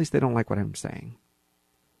 Well, at least they don't like what I'm saying.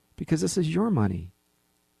 Because this is your money.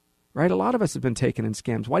 Right? A lot of us have been taken in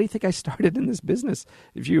scams. Why do you think I started in this business?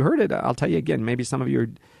 If you heard it, I'll tell you again. Maybe some of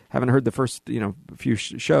you haven't heard the first few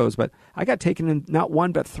shows, but I got taken in not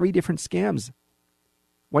one but 3 different scams.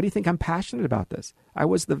 Why do you think I'm passionate about this? I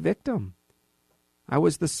was the victim. I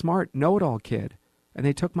was the smart know-it-all kid, and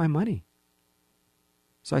they took my money.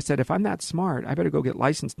 So I said, if I'm that smart, I better go get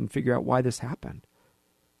licensed and figure out why this happened.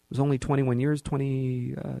 It was only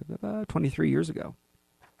 23 years ago.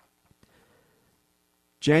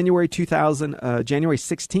 January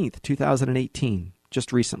 16th, 2018,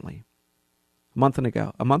 just recently. A month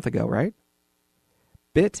ago, right?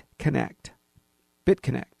 BitConnect,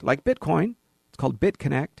 like Bitcoin, it's called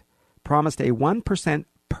BitConnect, promised a 1%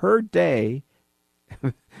 per day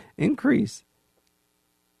increase.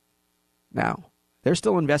 Now, they're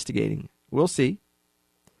still investigating. We'll see.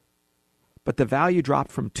 But the value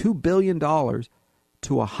dropped from $2 billion to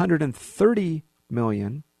 $130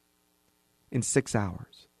 million in 6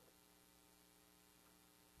 hours.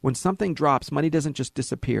 When something drops, money doesn't just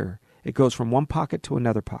disappear. It goes from one pocket to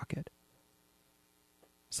another pocket.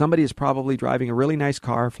 Somebody is probably driving a really nice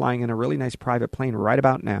car, flying in a really nice private plane right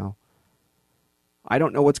about now. I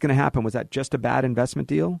don't know what's going to happen. Was that just a bad investment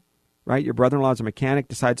deal? Right? Your brother-in-law is a mechanic,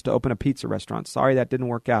 decides to open a pizza restaurant. Sorry, that didn't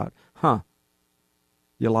work out.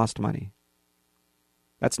 You lost money.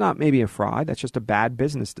 That's not maybe a fraud. That's just a bad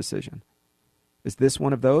business decision. Is this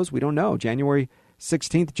one of those? We don't know. January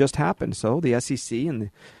 16th just happened. So the SEC and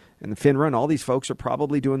the FINRA and all these folks are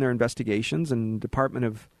probably doing their investigations, and Department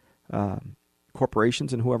of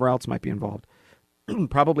Corporations and whoever else might be involved.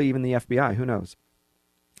 Probably even the FBI. Who knows?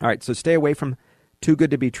 All right, so stay away from too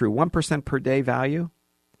good to be true. 1% per day value.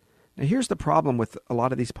 Now, here's the problem with a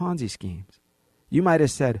lot of these Ponzi schemes. You might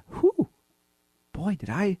have said, whew, boy, did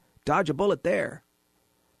I dodge a bullet there.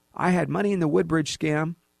 I had money in the Woodbridge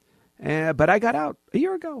scam, but I got out a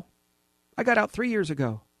year ago. I got out 3 years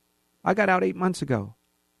ago. I got out 8 months ago.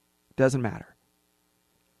 Doesn't matter.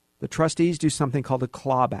 The trustees do something called a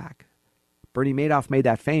clawback. Bernie Madoff made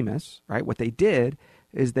that famous, right? What they did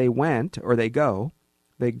is they grab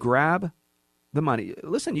the money.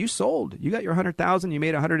 Listen, you sold. You got your 100,000, you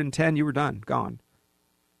made 110, you were done, gone.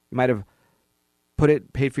 You might have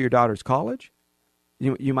paid for your daughter's college.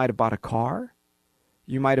 You might have bought a car.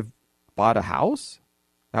 You might have bought a house.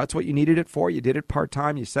 That's what you needed it for. You did it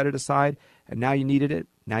part-time. You set it aside, and now you needed it.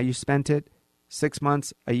 Now you spent it 6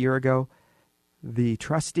 months, a year ago. The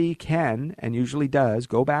trustee can, and usually does,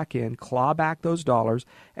 go back in, claw back those dollars,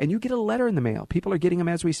 and you get a letter in the mail. People are getting them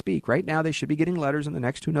as we speak. Right now, they should be getting letters in the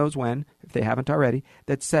next who knows when, if they haven't already,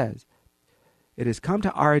 that says, it has come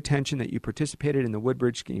to our attention that you participated in the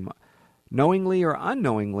Woodbridge scheme. Knowingly or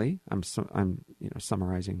unknowingly, I'm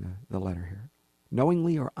summarizing the letter here.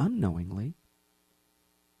 Knowingly or unknowingly,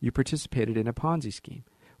 you participated in a Ponzi scheme,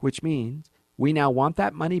 which means we now want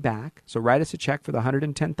that money back. So write us a check for the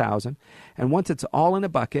 $110,000, and once it's all in a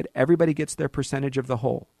bucket, everybody gets their percentage of the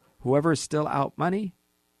whole. Whoever is still out money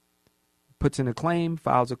puts in a claim,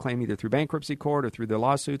 files a claim either through bankruptcy court or through the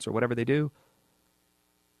lawsuits or whatever they do,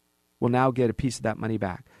 will now get a piece of that money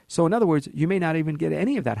back. So in other words, you may not even get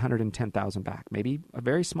any of that $110,000 back, maybe a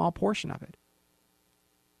very small portion of it.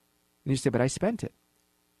 And you say, but I spent it.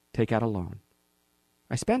 Take out a loan.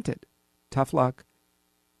 I spent it. Tough luck.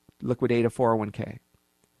 Liquidate a 401k.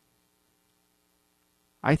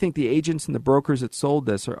 I think the agents and the brokers that sold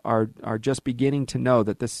this are just beginning to know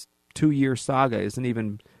that this 2-year saga isn't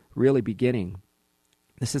even really beginning.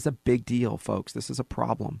 This is a big deal, folks. This is a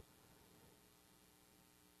problem.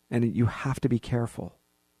 And you have to be careful.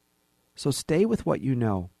 So stay with what you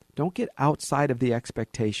know. Don't get outside of the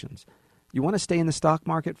expectations. You want to stay in the stock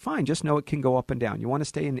market? Fine. Just know it can go up and down. You want to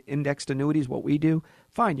stay in indexed annuities, what we do?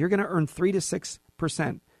 Fine. You're going to earn 3 to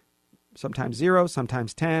 6%. Sometimes 0,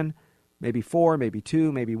 sometimes 10, maybe 4, maybe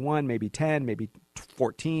 2, maybe 1, maybe 10, maybe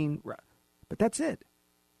 14. But that's it.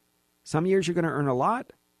 Some years you're going to earn a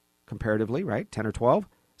lot, comparatively, right? 10 or 12.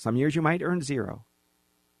 Some years you might earn 0.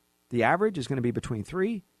 The average is going to be between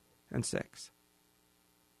 3 and 6.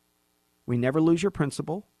 We never lose your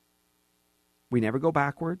principal. We never go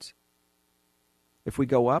backwards. If we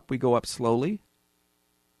go up slowly.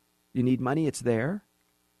 You need money, it's there.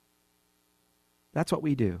 That's what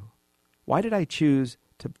we do. Why did I choose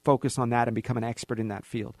to focus on that and become an expert in that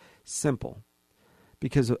field? Simple.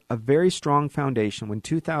 Because a very strong foundation, when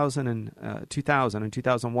 2000 and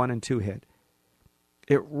 2001 and 2 hit,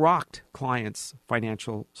 it rocked clients'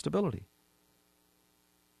 financial stability.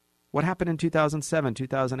 What happened in 2007,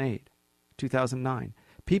 2008, 2009?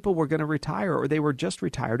 People were going to retire, or they were just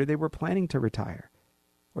retired, or they were planning to retire,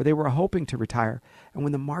 or they were hoping to retire. And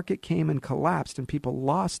when the market came and collapsed and people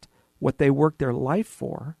lost what they worked their life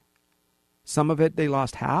for, some of it they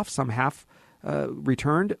lost half, some half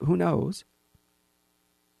returned, who knows?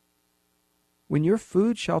 When your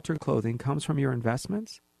food, shelter, clothing comes from your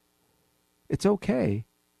investments, it's okay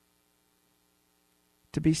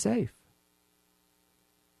to be safe.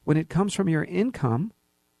 When it comes from your income,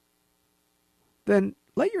 then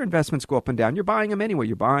let your investments go up and down. You're buying them anyway.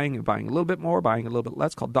 You're buying a little bit more, buying a little bit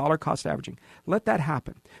less, called dollar cost averaging. Let that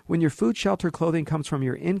happen. When your food, shelter, clothing comes from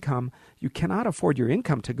your income, you cannot afford your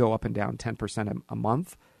income to go up and down 10% a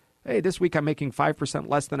month. Hey, this week I'm making 5%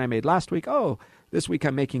 less than I made last week. Oh, this week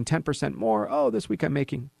I'm making 10% more. Oh, this week I'm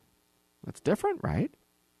making... That's different, right?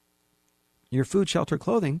 Your food, shelter,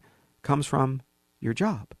 clothing comes from your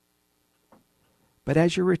job. But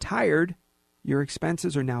as you're retired, your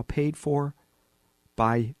expenses are now paid for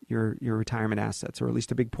by your retirement assets, or at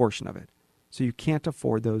least a big portion of it. So you can't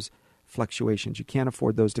afford those fluctuations. You can't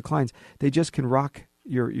afford those declines. They just can rock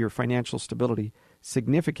your financial stability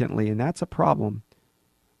significantly, and that's a problem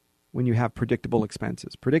when you have predictable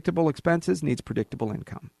expenses. Predictable expenses needs predictable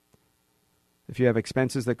income. If you have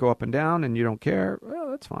expenses that go up and down and you don't care, well,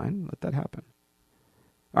 that's fine. Let that happen.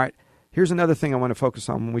 All right, here's another thing I want to focus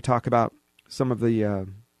on when we talk about some of the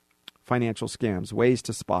financial scams, ways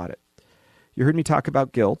to spot it. You heard me talk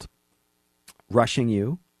about guilt, rushing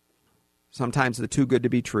you. Sometimes the too good to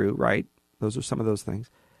be true, right? Those are some of those things.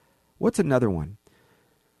 What's another one?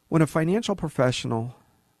 When a financial professional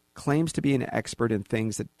claims to be an expert in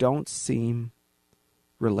things that don't seem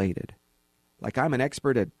related. Like, I'm an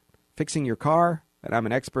expert at fixing your car, and I'm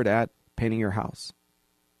an expert at painting your house.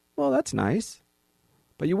 Well, that's nice.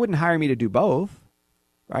 But you wouldn't hire me to do both,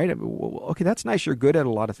 right? Okay, that's nice. You're good at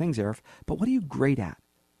a lot of things, Arif. But what are you great at?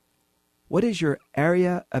 What is your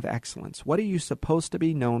area of excellence? What are you supposed to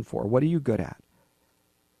be known for? What are you good at?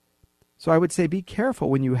 So I would say be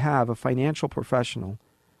careful when you have a financial professional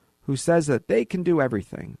who says that they can do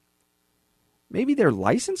everything. Maybe they're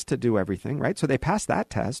licensed to do everything, right? So they pass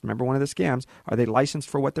that test. Remember one of the scams. Are they licensed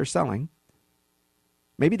for what they're selling?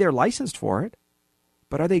 Maybe they're licensed for it,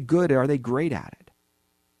 but are they good? Are they great at it?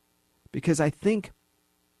 Because I think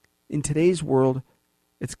in today's world,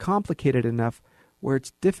 it's complicated enough where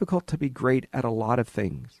it's difficult to be great at a lot of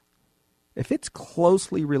things. If it's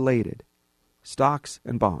closely related, stocks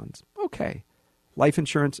and bonds, okay. Life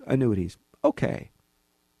insurance, annuities, okay.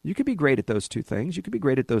 You could be great at those two things.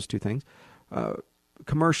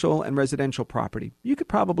 Commercial and residential property, you could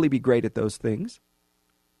probably be great at those things,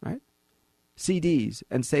 right? CDs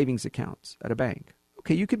and savings accounts at a bank.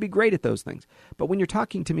 Okay, you could be great at those things. But when you're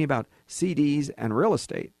talking to me about CDs and real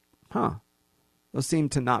estate, those seem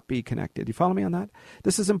to not be connected. You follow me on that?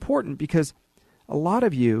 This is important because a lot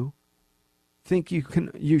of you think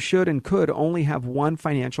you should and could only have one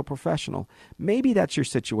financial professional. Maybe that's your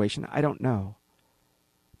situation. I don't know.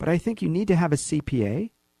 But I think you need to have a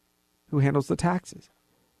CPA who handles the taxes.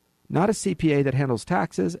 Not a CPA that handles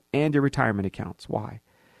taxes and your retirement accounts. Why?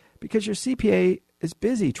 Because your CPA is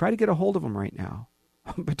busy. Try to get a hold of them right now.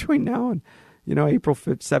 Between now and, April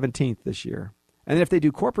 17th this year. And if they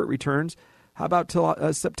do corporate returns, how about till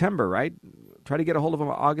September, right? Try to get a hold of them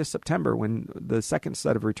August, September when the second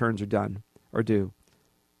set of returns are done or due,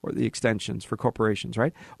 or the extensions for corporations,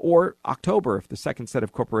 right? Or October if the second set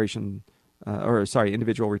of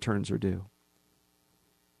individual returns are due,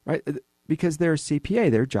 right? Because they're a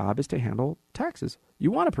CPA. Their job is to handle taxes.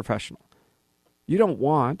 You want a professional. You don't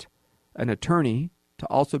want an attorney to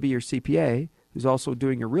also be your CPA who's also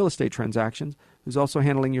doing your real estate transactions, who's also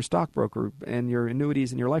handling your stockbroker and your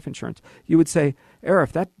annuities and your life insurance. You would say,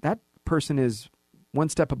 Arif, that person is one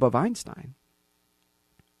step above Einstein.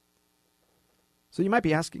 So you might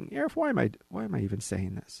be asking, Arif, why am I even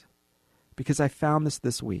saying this? Because I found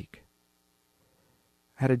this week.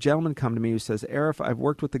 I had a gentleman come to me who says, Arif, I've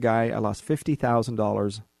worked with the guy. I lost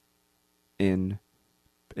 $50,000 in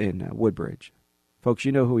Woodbridge. Folks,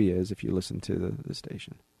 you know who he is if you listen to the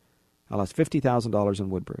station. I lost $50,000 in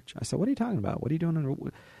Woodbridge. I said, what are you talking about? What are you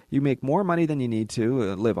doing? You make more money than you need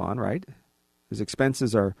to live on, right? His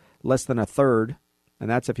expenses are less than a third, and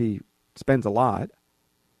that's if he spends a lot.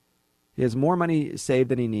 He has more money saved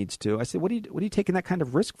than he needs to. I said, what are you taking that kind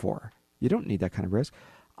of risk for? You don't need that kind of risk.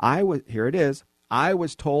 Here it is. I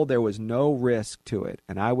was told there was no risk to it,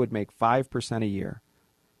 and I would make 5% a year.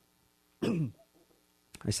 I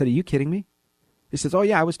said, are you kidding me? He says, oh,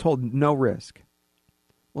 yeah, I was told no risk.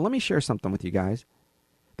 Well, let me share something with you guys.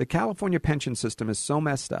 The California pension system is so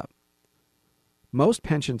messed up. Most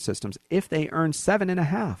pension systems, if they earn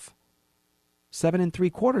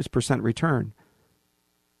 7.75% return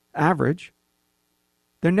average,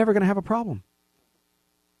 they're never going to have a problem.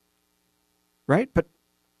 Right? But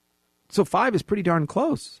so 5 is pretty darn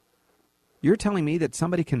close. You're telling me that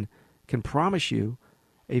somebody can promise you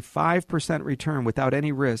a 5% return without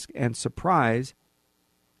any risk, and surprise,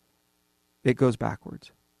 it goes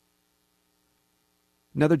backwards.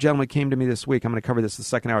 Another gentleman came to me this week. I'm going to cover this the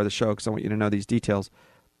second hour of the show because I want you to know these details.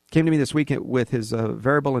 Came to me this week with his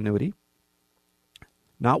variable annuity.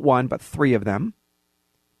 Not one, but 3 of them.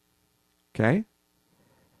 Okay?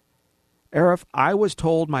 Arif, I was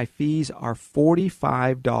told my fees are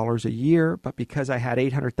 $45 a year, but because I had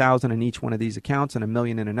 $800,000 in each one of these accounts and $1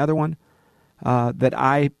 million in another one, that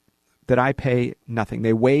I pay nothing.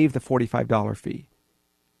 They waive the $45 fee.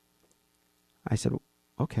 I said,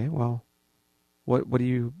 okay, well, what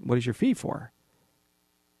is your fee for?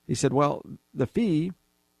 He said, well, the fee,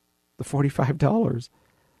 the $45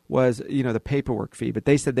 was, the paperwork fee, but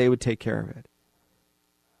they said they would take care of it.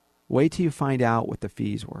 Wait till you find out what the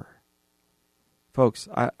fees were. Folks,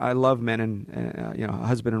 I love men and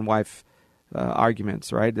husband and wife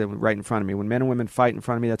arguments, right? They're right in front of me. When men and women fight in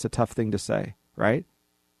front of me, that's a tough thing to say, right?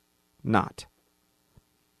 Not.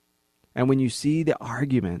 And when you see the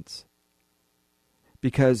arguments,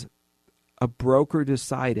 because a broker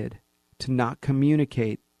decided to not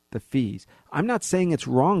communicate the fees. I'm not saying it's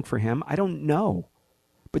wrong for him. I don't know.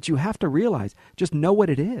 But you have to realize, just know what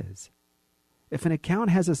it is. If an account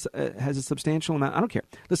has a substantial amount, I don't care.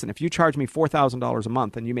 Listen, if you charge me $4,000 a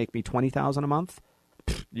month and you make me $20,000 a month,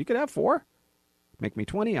 you could have 4. Make me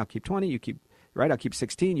 20, I'll keep 20, you keep, right? I'll keep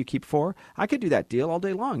 16, you keep 4. I could do that deal all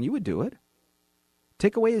day long. You would do it.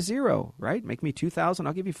 Take away a 0, right? Make me 2,000,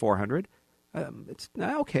 I'll give you 400. It's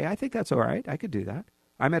okay. I think that's all right. I could do that.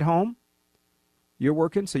 I'm at home. You're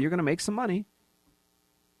working, so you're going to make some money.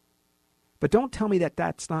 But don't tell me that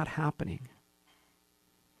that's not happening.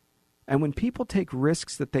 And when people take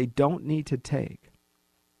risks that they don't need to take,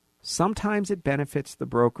 sometimes it benefits the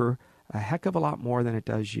broker a heck of a lot more than it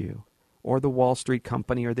does you, or the Wall Street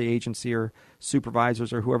company, or the agency, or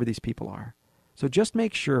supervisors, or whoever these people are. So just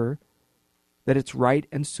make sure that it's right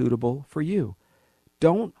and suitable for you.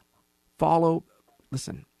 Don't follow,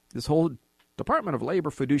 listen, this whole Department of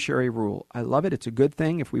Labor fiduciary rule. I love it. It's a good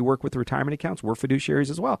thing. If we work with retirement accounts, we're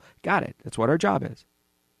fiduciaries as well. Got it. That's what our job is.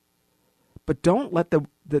 But don't let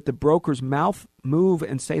the broker's mouth move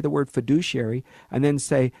and say the word fiduciary and then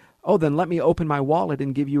say, oh, then let me open my wallet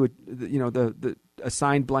and give you a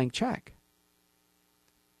signed blank check.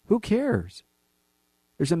 Who cares?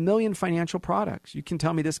 There's a million financial products. You can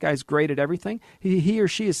tell me this guy's great at everything. He or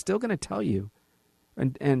she is still going to tell you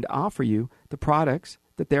and offer you the products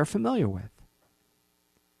that they're familiar with.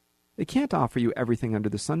 They can't offer you everything under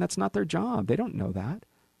the sun. That's not their job. They don't know that.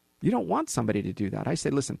 You don't want somebody to do that. I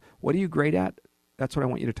say, listen, what are you great at? That's what I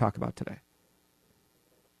want you to talk about today.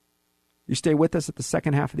 You stay with us at the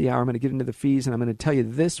second half of the hour. I'm going to get into the fees, and I'm going to tell you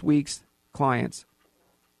this week's clients,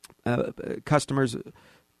 customers,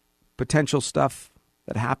 potential stuff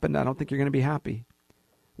that happened. I don't think you're going to be happy.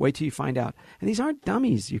 Wait till you find out. And these aren't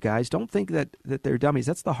dummies, you guys. Don't think that they're dummies.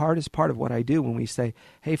 That's the hardest part of what I do when we say,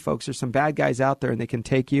 hey, folks, there's some bad guys out there and they can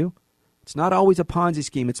take you. It's not always a Ponzi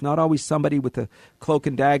scheme. It's not always somebody with a cloak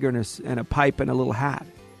and dagger and a pipe and a little hat.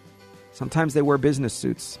 Sometimes they wear business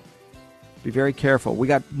suits. Be very careful. We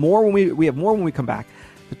have more when we come back.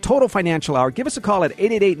 The Total Financial Hour. Give us a call at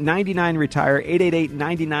 888-99-RETIRE,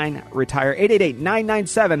 888-99-RETIRE,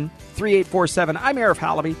 888-997-3847. I'm Arif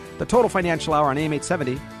Halaby. The Total Financial Hour on AM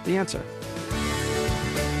 870. The Answer.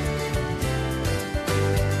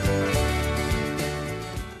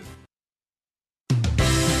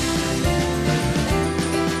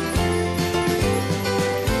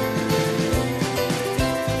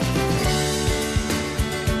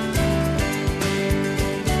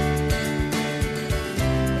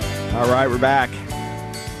 All right, we're back.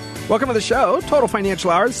 Welcome to the show, Total Financial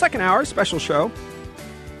Hour, the second hour, special show.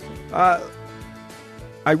 I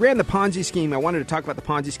ran the Ponzi scheme. I wanted to talk about the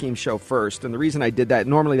Ponzi scheme show first, and the reason I did that,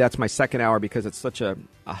 normally that's my second hour because it's such a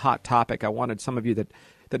hot topic. I wanted some of you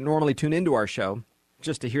that normally tune into our show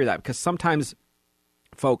just to hear that, because sometimes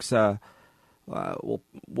folks will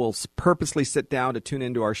purposely sit down to tune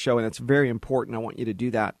into our show, and it's very important. I want you to do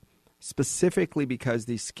that specifically because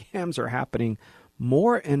these scams are happening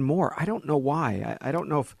more and more. I don't know why. I don't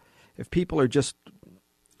know if people are just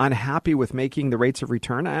unhappy with making the rates of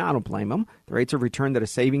return. I don't blame them. The rates of return that a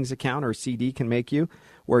savings account or a CD can make you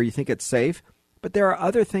where you think it's safe. But there are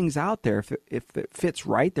other things out there. If it fits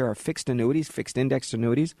right, there are fixed annuities, fixed indexed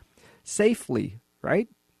annuities, safely, right?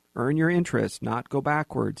 Earn your interest, not go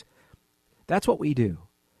backwards. That's what we do.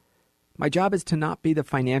 My job is to not be the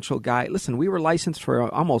financial guy. Listen, we were licensed for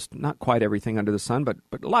almost not quite everything under the sun, but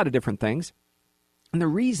a lot of different things. And the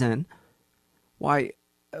reason why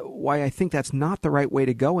I think that's not the right way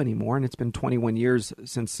to go anymore, and it's been 21 years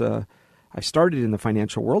since I started in the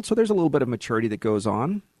financial world, so there's a little bit of maturity that goes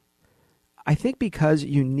on. I think because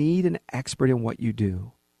you need an expert in what you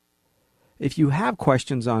do. If you have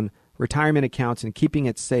questions on retirement accounts and keeping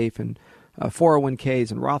it safe and 401ks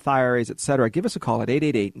and Roth IRAs, etc., give us a call at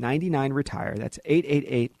 888-99-RETIRE. That's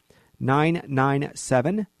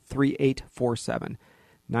 888-997-3847.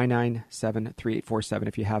 997-3847.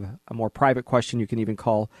 If you have a more private question, you can even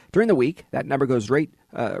call during the week. That number goes right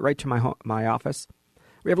to my office.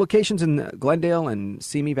 We have locations in Glendale and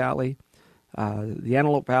Simi Valley, the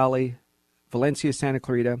Antelope Valley, Valencia, Santa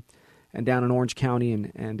Clarita, and down in Orange County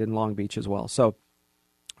and in Long Beach as well. So,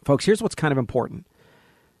 folks, here's what's kind of important.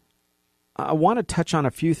 I want to touch on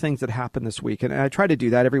a few things that happened this week, and I try to do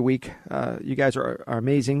that every week. You guys are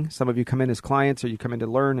amazing. Some of you come in as clients or you come in to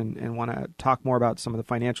learn and want to talk more about some of the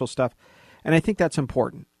financial stuff, and I think that's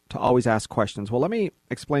important to always ask questions. Well, let me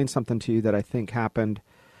explain something to you that I think happened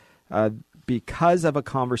because of a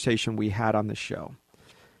conversation we had on the show,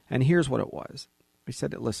 and here's what it was. We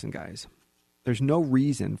said, listen, guys, there's no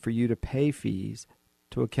reason for you to pay fees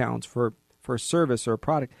to accounts for a service or a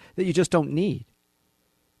product that you just don't need.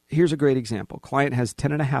 Here's a great example. Client has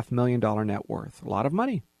 $10.5 million net worth. A lot of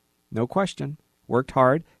money. No question. Worked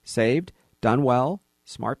hard, saved, done well,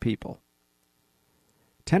 smart people.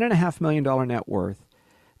 $10.5 million net worth.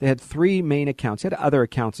 They had three main accounts. They had other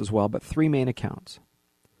accounts as well, but three main accounts.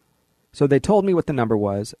 So they told me what the number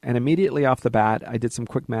was, and immediately off the bat, I did some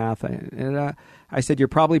quick math. And I said, you're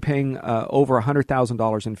probably paying over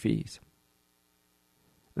 $100,000 in fees.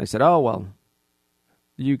 And I said, oh, well,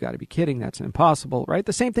 you got to be kidding. That's impossible, right?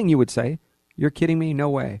 The same thing you would say. You're kidding me? No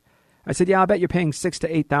way. I said, yeah, I bet you're paying $6,000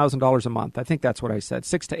 to $8,000 a month. I think that's what I said.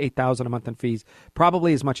 $6,000 to $8,000 a month in fees,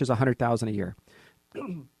 probably as much as $100,000 a year.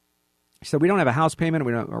 He said, we don't have a house payment.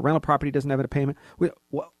 A rental property doesn't have a payment.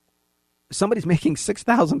 somebody's making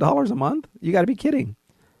 $6,000 a month? You got to be kidding.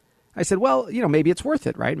 I said, well, maybe it's worth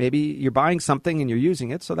it, right? Maybe you're buying something and you're using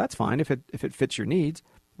it, so that's fine if it fits your needs.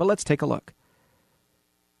 But let's take a look.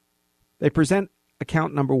 They present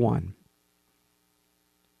account number 1.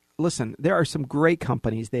 Listen, there are some great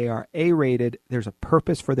companies. They are A-rated. There's a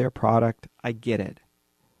purpose for their product. I get it.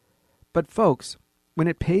 But folks, when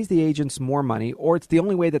it pays the agents more money, or it's the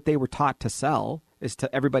only way that they were taught to sell, is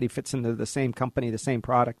to everybody fits into the same company, the same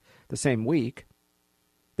product, the same week,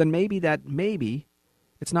 then maybe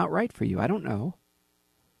it's not right for you. I don't know.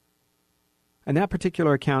 And that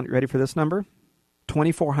particular account, you ready for this number?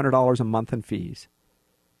 $2,400 a month in fees.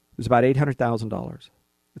 It was about $800,000.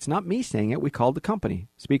 It's not me saying it. We called the company.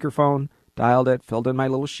 Speakerphone, dialed it, filled in my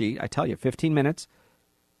little sheet. I tell you, 15 minutes.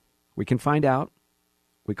 We can find out.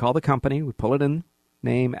 We call the company. We pull it in.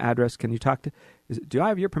 Name, address. Can you talk to... do I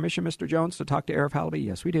have your permission, Mr. Jones, to talk to Arif Halaby?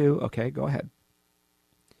 Yes, we do. Okay, go ahead.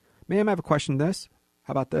 Ma'am, I have a question. How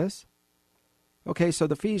about this? Okay, so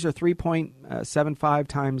the fees are 3.75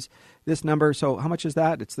 times this number. So how much is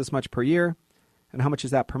that? It's this much per year. And how much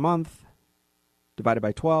is that per month? Divided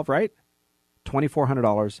by 12, right?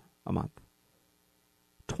 $2,400 a month.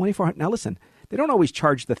 $2,400. Now listen, they don't always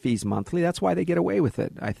charge the fees monthly. That's why they get away with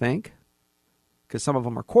it, I think. Because some of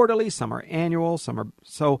them are quarterly, some are annual, some are...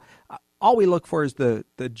 So all we look for is the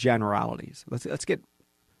generalities. Let's get...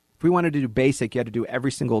 If we wanted to do basic, you had to do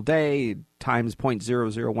every single day times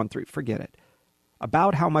 0.0013. Forget it.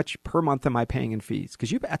 About how much per month am I paying in fees?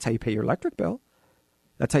 Because that's how you pay your electric bill.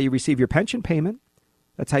 That's how you receive your pension payment.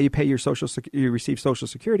 That's how you pay your you receive Social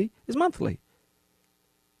Security, is monthly.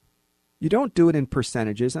 You don't do it in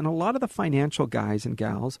percentages. And a lot of the financial guys and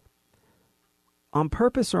gals, on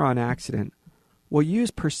purpose or on accident, will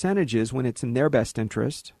use percentages when it's in their best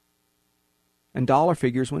interest and dollar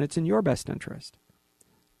figures when it's in your best interest.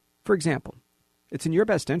 For example, it's in your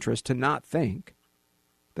best interest to not think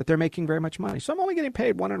that they're making very much money. So I'm only getting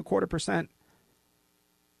paid 1.25%.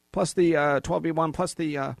 Plus the 12B1, plus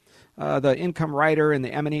the income rider and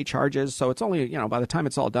the M&E charges. So it's only, by the time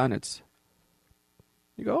it's all done,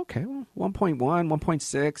 you go, okay, well, 1.1,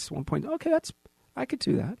 1.6, okay, I could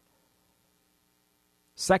do that.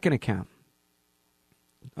 Second account,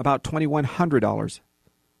 about $2,100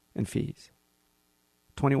 in fees.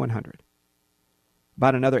 $2,100.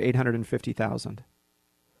 About another $850,000.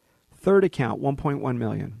 Third account, $1.1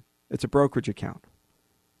 million. It's a brokerage account.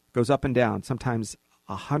 Goes up and down, sometimes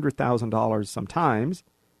 $100,000 sometimes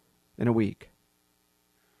in a week.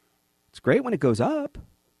 It's great when it goes up,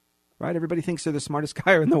 right? Everybody thinks they're the smartest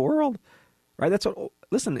guy in the world, right?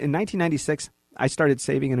 Listen, in 1996, I started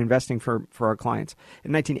saving and investing for our clients.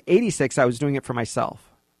 In 1986, I was doing it for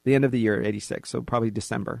myself, the end of the year, 86, so probably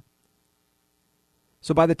December.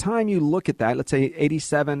 So by the time you look at that, let's say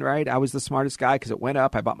 87, right? I was the smartest guy because it went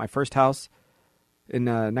up. I bought my first house in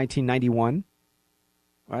 1991.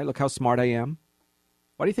 Right? Look how smart I am.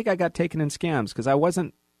 Why do you think I got taken in scams? Because I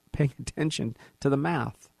wasn't paying attention to the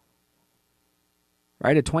math.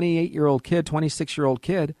 Right? A 28-year-old kid, 26-year-old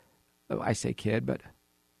kid. I say kid, but...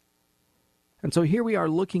 And so here we are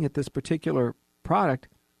looking at this particular product.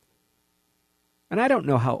 And I don't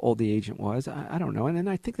know how old the agent was. I don't know. And then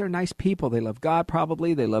I think they're nice people. They love God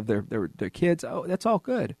probably. They love their kids. Oh, that's all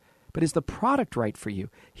good. But is the product right for you?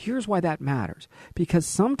 Here's why that matters. Because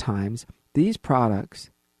sometimes these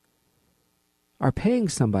products are paying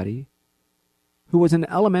somebody who was in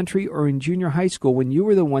elementary or in junior high school when you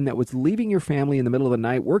were the one that was leaving your family in the middle of the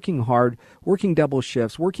night, working hard, working double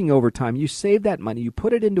shifts, working overtime. You saved that money. You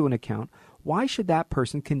put it into an account. Why should that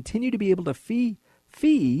person continue to be able to fee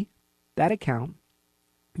that account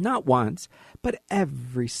not once, but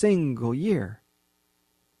every single year?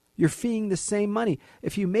 You're feeing the same money.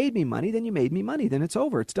 If you made me money, then you made me money. Then it's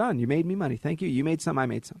over. It's done. You made me money. Thank you. You made some, I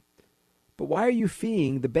made some. But why are you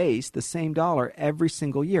feeing the base, the same dollar, every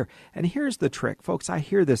single year? And here's the trick. Folks, I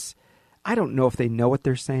hear this. I don't know if they know what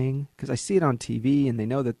they're saying because I see it on TV and they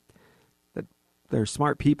know that there are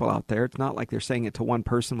smart people out there. It's not like they're saying it to one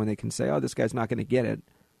person when they can say, oh, this guy's not going to get it.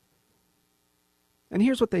 And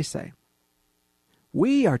here's what they say.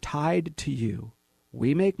 We are tied to you.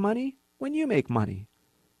 We make money when you make money.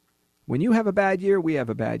 When you have a bad year, we have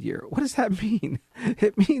a bad year. What does that mean?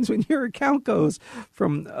 It means when your account goes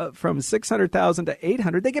from $600,000 to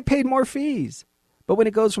 $800,000, they get paid more fees. But when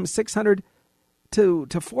it goes from $600,000 to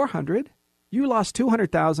 $400,000, you lost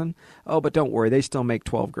 $200,000. Oh, but don't worry, they still make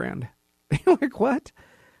 $12,000. You're like, what?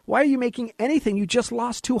 Why are you making anything? You just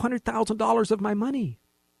lost $200,000 of my money.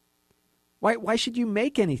 Why should you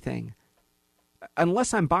make anything?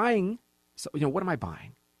 Unless I'm buying, so what am I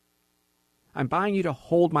buying? I'm buying you to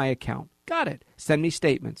hold my account. Got it. Send me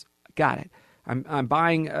statements. Got it. I'm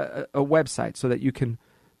buying a website so that you can,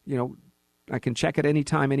 I can check it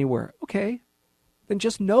anytime, anywhere. Okay, then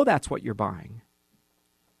just know that's what you're buying.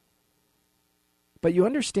 But you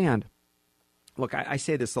understand, look, I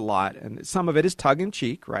say this a lot, and some of it is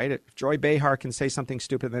tongue-in-cheek, right? If Joy Behar can say something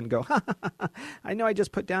stupid and then go, I know I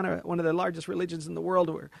just put down one of the largest religions in the world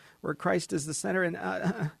where Christ is the center, and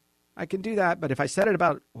I can do that. But if I said it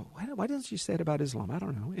about, why doesn't she say it about Islam? I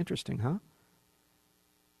don't know. Interesting, huh?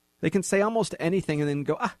 They can say almost anything and then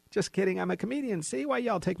go, just kidding, I'm a comedian. See why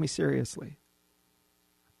y'all take me seriously.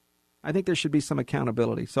 I think there should be some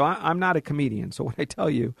accountability. So I'm not a comedian. So when I tell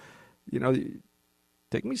you,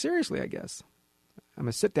 take me seriously, I guess. I'm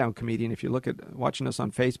a sit-down comedian if you look at watching us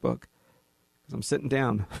on Facebook, because I'm sitting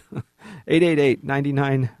down.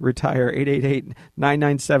 888-99-RETIRE,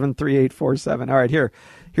 888-997-3847. All right,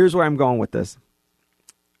 here's where I'm going with this.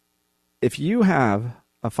 If you have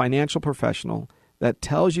a financial professional that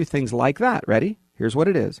tells you things like that, ready? Here's what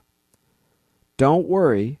it is. Don't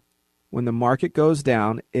worry. When the market goes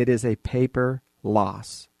down, it is a paper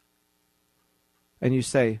loss. And you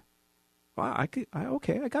say,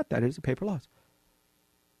 okay, I got that. It's a paper loss.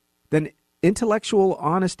 Then intellectual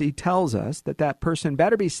honesty tells us that person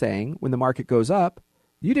better be saying, when the market goes up,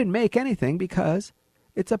 you didn't make anything because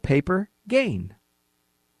it's a paper gain.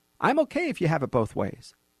 I'm okay if you have it both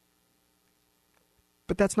ways.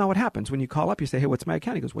 But that's not what happens. When you call up, you say, hey, what's my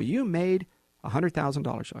account? He goes, well, you made $100,000.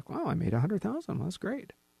 You're like, wow, I made $100,000. Well, that's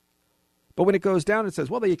great. But when it goes down, it says,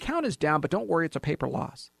 well, the account is down, but don't worry, it's a paper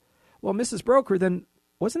loss. Well, Mrs. Broker, then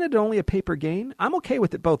wasn't it only a paper gain? I'm okay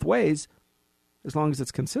with it both ways as long as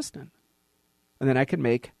it's consistent. And then I can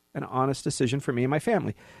make an honest decision for me and my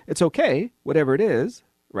family. It's okay, whatever it is,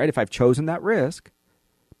 right, if I've chosen that risk.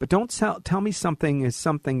 But don't tell me something is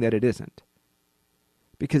something that it isn't.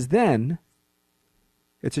 Because then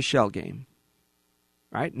it's a shell game,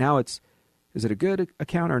 right? Now is it a good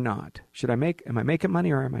account or not? Am I making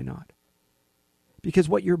money or am I not? Because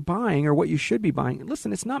what you're buying or what you should be buying,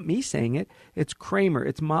 listen, it's not me saying it. It's Kramer,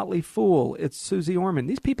 it's Motley Fool, it's Susie Orman.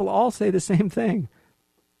 These people all say the same thing.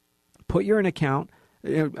 Put your account.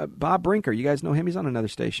 Bob Brinker, you guys know him. He's on another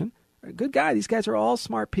station. Good guy. These guys are all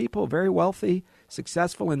smart people, very wealthy,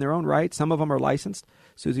 successful in their own right. Some of them are licensed.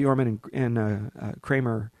 Susie Orman and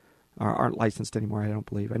Kramer aren't licensed anymore, I don't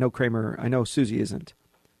believe. I know Susie isn't.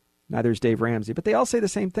 Neither is Dave Ramsey. But they all say the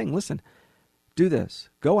same thing. Listen, do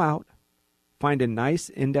this. Go out. Find a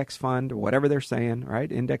nice index fund or whatever they're saying,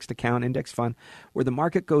 right? Indexed account, index fund, where the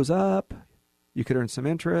market goes up. You could earn some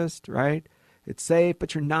interest, right? It's safe,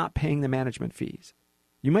 but you're not paying the management fees.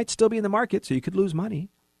 You might still be in the market, so you could lose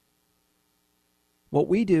money. What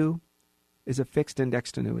we do is a fixed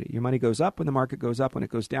indexed annuity. Your money goes up when the market goes up. When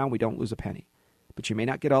it goes down, we don't lose a penny. But you may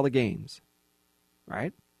not get all the gains,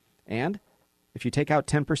 right? And if you take out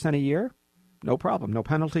 10% a year, no problem. No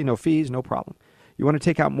penalty, no fees, no problem. You want to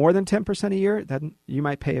take out more than 10% a year, then you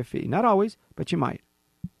might pay a fee. Not always, but you might.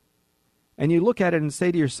 And you look at it and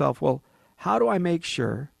say to yourself, well, how do I make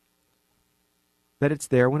sure that it's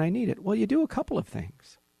there when I need it? Well, you do a couple of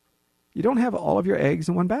things. You don't have all of your eggs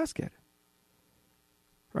in one basket,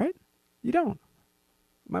 right? You don't.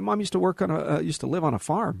 My mom used to live on a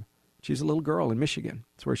farm. She's a little girl in Michigan.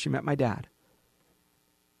 That's where she met my dad.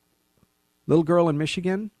 Little girl in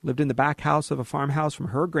Michigan, lived in the back house of a farmhouse from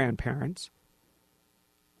her grandparents.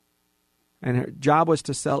 And her job was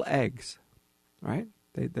to sell eggs, right?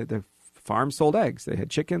 The farm sold eggs. They had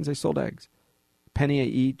chickens, they sold eggs. Penny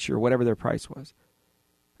each or whatever their price was.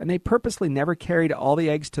 And they purposely never carried all the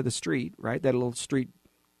eggs to the street, right? That little street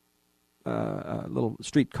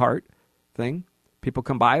cart thing. People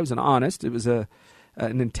come by. It was it was an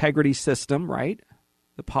integrity system, right?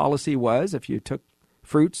 The policy was if you took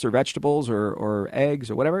fruits or vegetables or eggs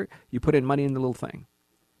or whatever, you put in money in the little thing.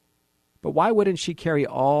 But why wouldn't she carry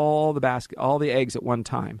all the eggs at one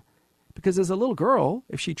time? Because as a little girl,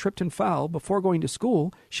 if she tripped and fell before going to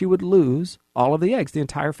school, she would lose all of the eggs. The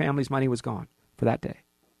entire family's money was gone for that day.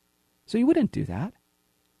 So you wouldn't do that.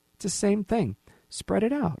 It's the same thing. Spread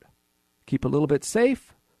it out. Keep a little bit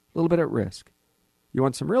safe, a little bit at risk. You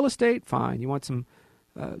want some real estate? Fine. You want some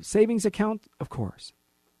savings account? Of course.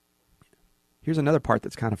 Here's another part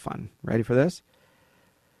that's kind of fun. Ready for this?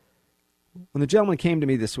 When the gentleman came to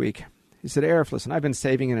me this week, he said, Arif, listen, I've been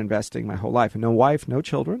saving and investing my whole life. And no wife, no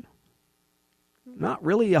children. Not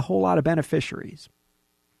really a whole lot of beneficiaries.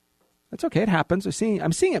 That's okay. It happens.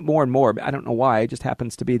 I'm seeing it more and more. But I don't know why. It just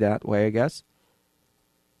happens to be that way, I guess.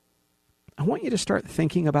 I want you to start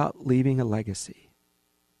thinking about leaving a legacy.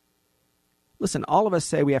 Listen, all of us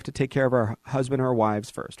say we have to take care of our husband or our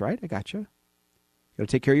wives first, right? I got you. You got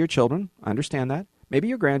to take care of your children. I understand that. Maybe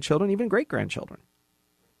your grandchildren, even great-grandchildren.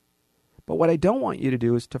 But what I don't want you to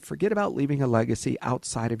do is to forget about leaving a legacy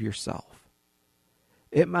outside of yourself.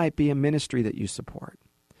 It might be a ministry that you support.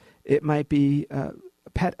 It might be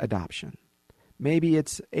pet adoption. Maybe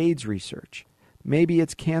it's AIDS research. Maybe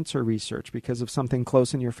it's cancer research because of something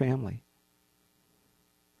close in your family.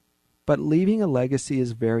 But leaving a legacy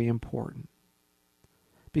is very important.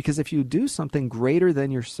 Because if you do something greater than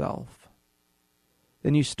yourself,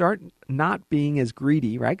 then you start not being as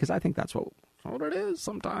greedy, right? Because I think that's what it is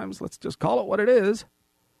sometimes. Let's just call it what it is.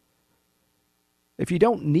 If you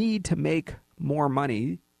don't need to make more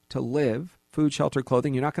money to live, food, shelter,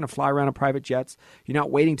 clothing, you're not going to fly around in private jets. You're not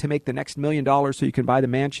waiting to make the next $1 million so you can buy the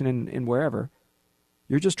mansion in wherever.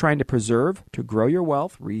 You're just trying to preserve, to grow your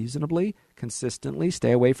wealth reasonably, consistently,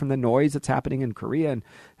 stay away from the noise that's happening in Korea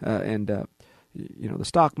and the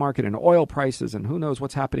stock market and oil prices and who knows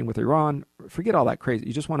what's happening with Iran. Forget all that crazy.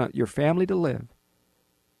 You just want your family to live.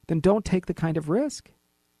 Then don't take the kind of risk.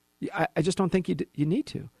 I just don't think you need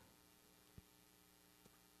to.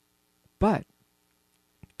 But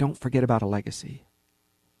don't forget about a legacy.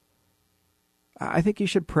 I think you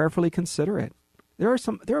should prayerfully consider it. There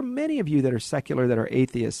are many of you that are secular, that are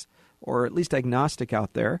atheists, or at least agnostic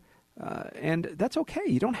out there, and that's okay.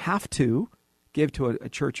 You don't have to give to a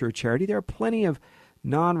church or a charity. There are plenty of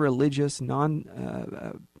non-religious,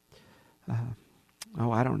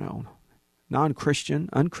 non-Christian,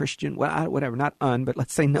 unchristian, whatever, not but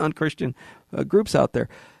let's say non-Christian groups out there.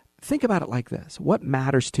 Think about it like this. What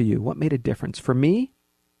matters to you? What made a difference? For me,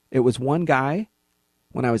 it was one guy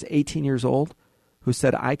when I was 18 years old who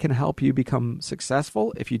said, I can help you become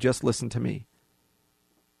successful if you just listen to me.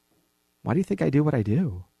 Why do you think I do what I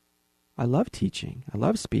do? I love teaching. I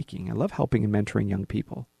love speaking. I love helping and mentoring young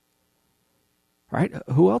people. Right?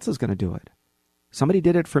 Who else is going to do it? Somebody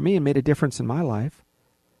did it for me and made a difference in my life.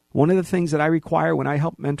 One of the things that I require when I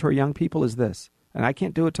help mentor young people is this, and I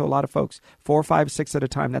can't do it to a lot of folks, 4, 5, 6 at a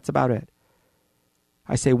time. That's about it.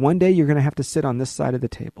 I say, one day you're going to have to sit on this side of the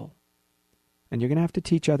table. And you're going to have to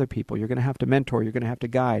teach other people. You're going to have to mentor. You're going to have to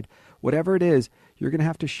guide. Whatever it is, you're going to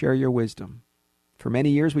have to share your wisdom. For many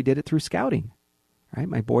years, we did it through scouting. Right?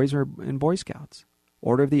 My boys are in Boy Scouts.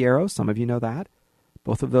 Order of the Arrow, some of you know that.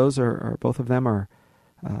 Both of them are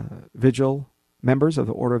vigil members of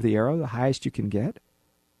the Order of the Arrow, the highest you can get.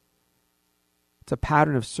 It's a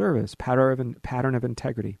pattern of service, pattern of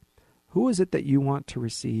integrity. Who is it that you want to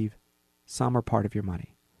receive some or part of your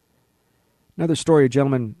money? Another story, a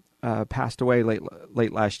gentleman passed away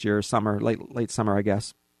late last year, late summer, I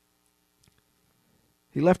guess.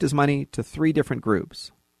 He left his money to 3 different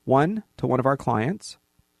groups. One, to one of our clients,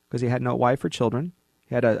 because he had no wife or children.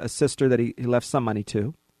 He had a sister that he left some money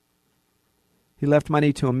to. He left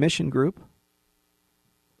money to a mission group.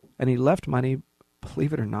 And he left money,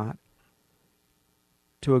 believe it or not,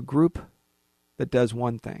 to a group that does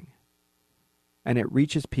one thing. And it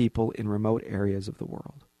reaches people in remote areas of the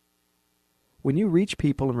world. When you reach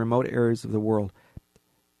people in remote areas of the world,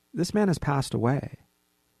 this man has passed away.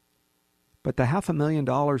 But the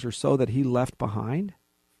 $500,000 or so that he left behind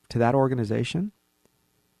to that organization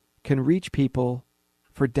can reach people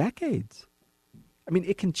for decades. I mean,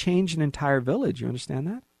 it can change an entire village. You understand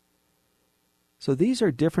that? So these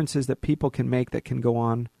are differences that people can make that can go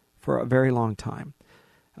on for a very long time.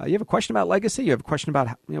 You have a question about legacy? You have a question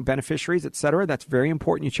about beneficiaries, etc. That's very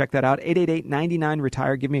important. You check that out.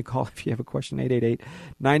 888-99-RETIRE. Give me a call if you have a question.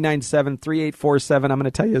 888-997-3847. I'm going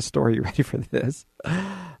to tell you a story. You ready for this?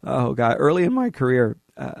 Oh, God. Early in my career,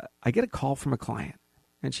 I get a call from a client.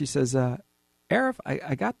 And she says, Arif,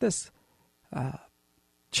 I got this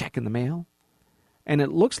check in the mail. And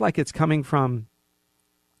it looks like it's coming from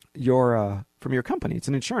your company. It's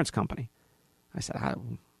an insurance company. I said,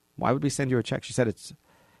 why would we send you a check? She said, it's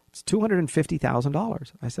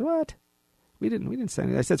 $250,000. I said, what? We didn't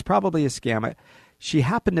send it. I said, it's probably a scam. She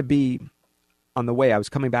happened to be on the way. I was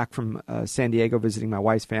coming back from San Diego visiting my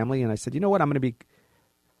wife's family, and I said, you know what? I'm going to be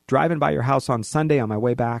driving by your house on Sunday on my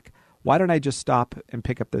way back. Why don't I just stop and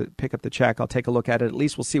pick up the check? I'll take a look at it. At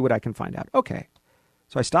least we'll see what I can find out. Okay.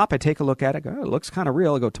 So I stop. I take a look at it. I go, oh, it looks kind of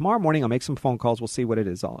real. I go, tomorrow morning I'll make some phone calls. We'll see what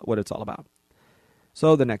it's all about.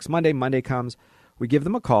 So the next Monday comes. We give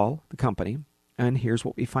them a call, the company, and here's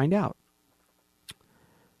what we find out.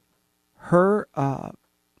 Her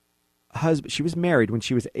husband, she was married when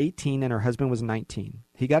she was 18 and her husband was 19.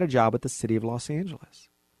 He got a job at the city of Los Angeles.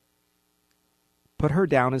 Put her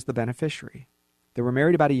down as the beneficiary. They were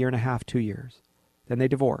married about 1.5 years, 2 years. Then they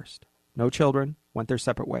divorced. No children, went their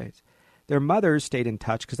separate ways. Their mothers stayed in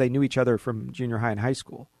touch because they knew each other from junior high and high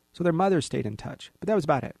school. So their mothers stayed in touch, but that was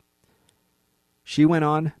about it. She went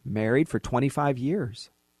on, married for 25 years.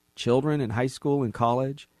 Children in high school and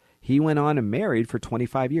college. He went on and married for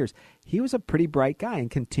 25 years. he was a pretty bright guy and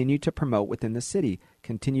continued to promote within the city,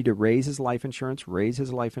 continued to raise his life insurance, raise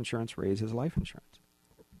his life insurance,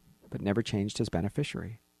 but never changed his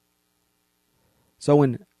beneficiary. So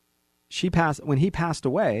when he passed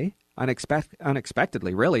away,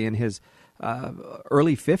 unexpectedly, really, in his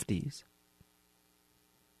early 50s,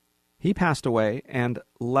 he passed away and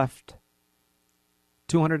left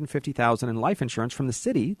 $250,000 in life insurance from the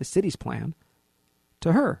city's plan,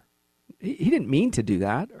 to her. He didn't mean to do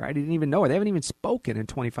that, right? He didn't even know her. They haven't even spoken in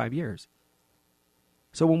 25 years.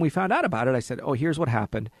 So when we found out about it, I said, oh, here's what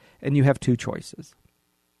happened. And you have two choices.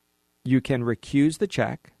 You can recuse the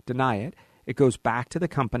check, deny it. It goes back to the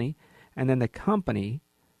company, and then the company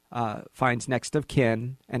finds next of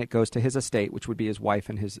kin, and it goes to his estate, which would be his wife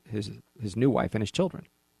and his new wife and his children.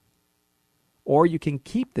 Or you can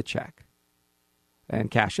keep the check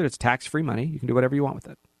and cash it. It's tax-free money. You can do whatever you want with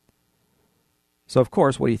it. So, of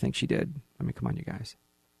course, what do you think she did? I mean, come on, you guys.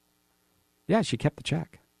 Yeah, she kept the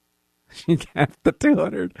check. She kept the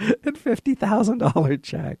 $250,000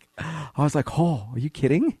 check. I was like, oh, are you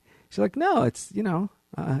kidding? She's like, no, it's,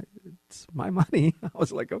 it's my money. I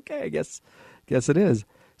was like, okay, I guess it is.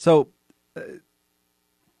 So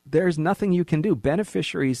there's nothing you can do.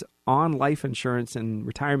 Beneficiaries on life insurance and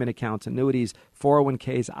retirement accounts, annuities,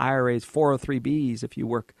 401ks, IRAs, 403bs if you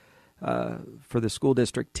work for the school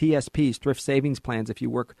district, TSPs, thrift savings plans if you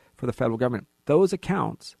work for the federal government. Those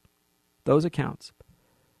accounts,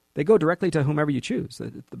 they go directly to whomever you choose.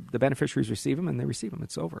 The beneficiaries receive them and they receive them.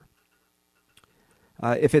 It's over.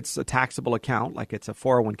 If it's a taxable account, like it's a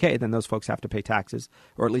 401k, then those folks have to pay taxes,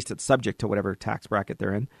 or at least it's subject to whatever tax bracket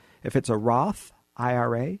they're in. If it's a Roth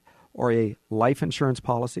IRA or a life insurance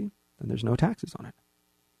policy, then there's no taxes on it.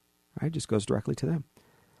 Right? It just goes directly to them.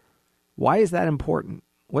 Why is that important?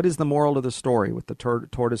 What is the moral of the story with the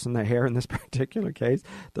tortoise and the hare in this particular case?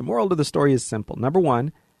 The moral of the story is simple. Number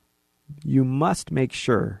one, you must make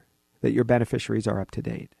sure that your beneficiaries are up to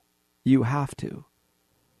date. You have to.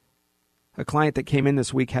 A client that came in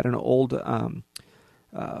this week had an old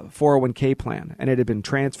 401k plan, and it had been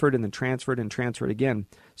transferred and then transferred and transferred again.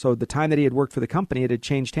 So the time that he had worked for the company, it had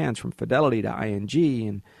changed hands from Fidelity to ING,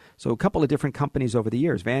 and so a couple of different companies over the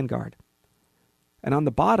years, Vanguard. And on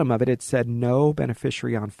the bottom of it, it said, no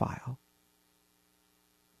beneficiary on file.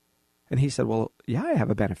 And he said, well, yeah, I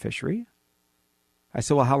have a beneficiary. I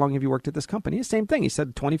said, well, how long have you worked at this company? Same thing. He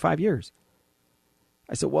said, 25 years.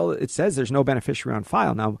 I said, well, it says there's no beneficiary on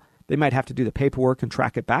file. Now, they might have to do the paperwork and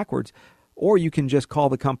track it backwards, or you can just call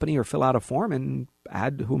the company or fill out a form and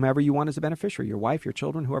add whomever you want as a beneficiary, your wife, your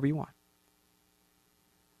children, whoever you want.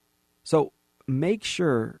 So make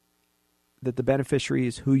sure that the beneficiary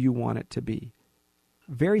is who you want it to be.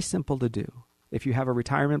 Very simple to do. If you have a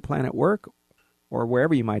retirement plan at work or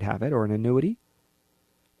wherever you might have it, or an annuity,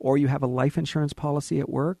 or you have a life insurance policy at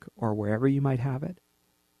work or wherever you might have it,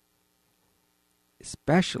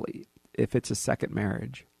 especially if it's a second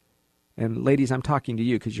marriage. And ladies, I'm talking to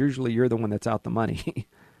you because usually you're the one that's out the money.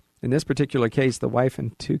 In this particular case, the wife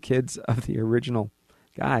and two kids of the original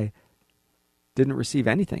guy didn't receive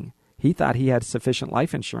anything. He thought he had sufficient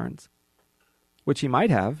life insurance, which he might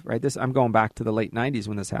have, right? I'm going back to the late 90s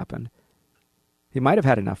when this happened. He might have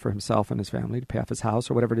had enough for himself and his family to pay off his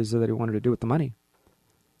house or whatever it is that he wanted to do with the money.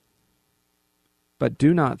 But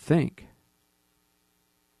do not think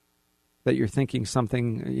that you're thinking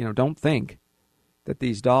something, don't think that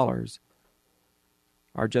these dollars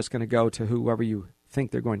are just going to go to whoever you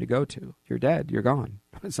think they're going to go to. You're dead. You're gone.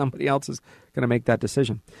 Somebody else is going to make that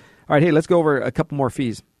decision. All right, hey, let's go over a couple more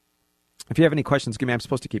fees. If you have any questions, give me. I'm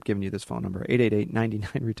supposed to keep giving you this phone number,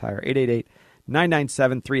 888-99-RETIRE,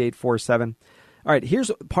 888-997-3847. All right,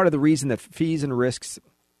 here's part of the reason that fees and risks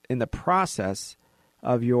in the process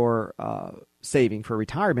of your saving for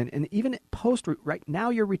retirement, and even post, right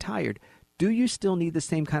now you're retired, do you still need the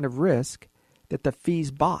same kind of risk that the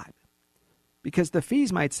fees bought? Because the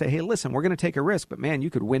fees might say, hey, listen, we're going to take a risk, but man,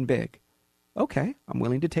 you could win big. Okay, I'm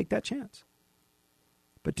willing to take that chance.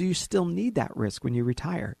 But do you still need that risk when you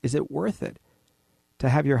retire? Is it worth it to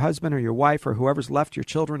have your husband or your wife or whoever's left, your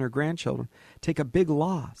children or grandchildren, take a big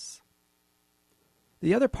loss?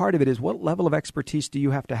 The other part of it is, what level of expertise do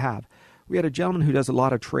you have to have? We had a gentleman who does a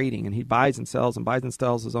lot of trading, and he buys and sells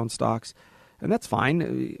his own stocks, and that's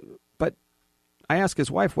fine. But I asked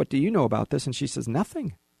his wife, what do you know about this? And she says,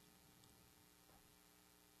 nothing.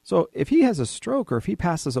 So if he has a stroke, or if he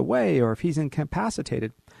passes away, or if he's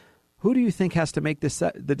incapacitated, who do you think has to make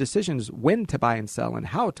the decisions when to buy and sell and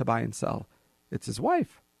how to buy and sell? It's his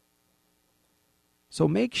wife. So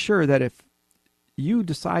make sure that if you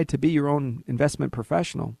decide to be your own investment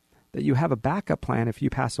professional, that you have a backup plan if you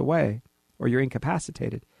pass away or you're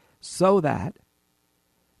incapacitated, so that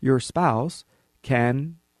your spouse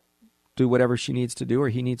can do whatever she needs to do or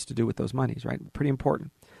he needs to do with those monies, right? Pretty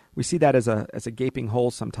important. We see that as a gaping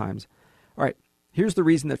hole sometimes. All right, here's the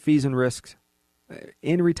reason that fees and risks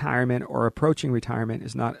in retirement or approaching retirement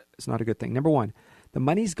is not a good thing. Number one, the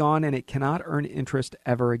money's gone and it cannot earn interest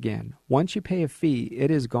ever again. Once you pay a fee,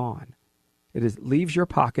 it is gone. Leaves your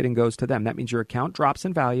pocket and goes to them. That means your account drops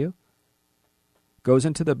in value, goes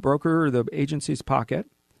into the broker or the agency's pocket.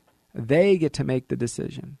 They get to make the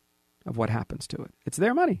decision of what happens to it. It's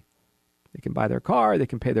their money. They can buy their car, they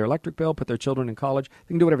can pay their electric bill, put their children in college.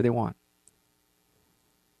 They can do whatever they want.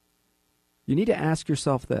 You need to ask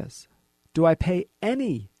yourself this. Do I pay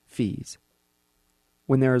any fees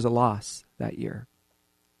when there is a loss that year?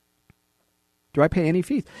 Do I pay any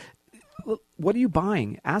fees? What are you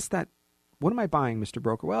buying? Ask that. What am I buying, Mr.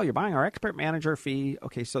 Broker? Well, you're buying our expert manager fee.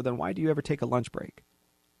 Okay, so then why do you ever take a lunch break?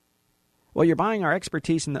 Well, you're buying our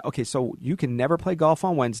expertise. Okay, so you can never play golf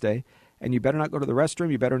on Wednesday, and you better not go to the restroom.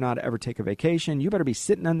 You better not ever take a vacation. You better be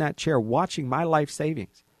sitting in that chair watching my life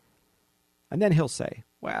savings. And then he'll say,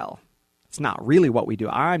 well, it's not really what we do.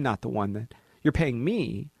 I'm not the one that you're paying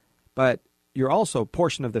me, but you're also a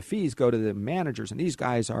portion of the fees go to the managers, and these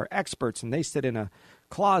guys are experts, and they sit in a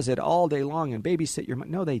closet all day long and babysit your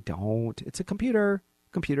money. No, they don't. It's a computer,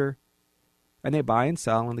 and they buy and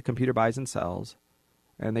sell, and the computer buys and sells,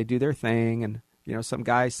 and they do their thing. And some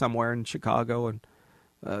guy somewhere in Chicago and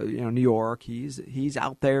New York, he's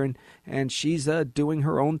out there, and she's doing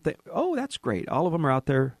her own thing. Oh, that's great. All of them are out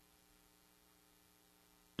there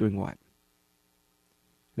doing what?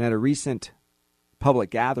 And at a recent public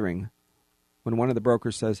gathering, when one of the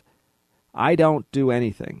brokers says, I don't do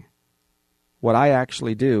anything. What I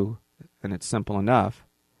actually do, and it's simple enough,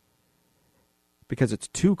 because it's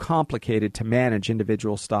too complicated to manage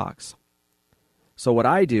individual stocks. So what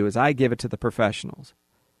I do is I give it to the professionals.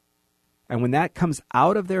 And when that comes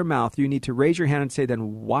out of their mouth, you need to raise your hand and say,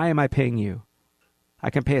 then why am I paying you?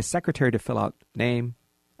 I can pay a secretary to fill out name,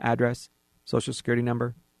 address, social security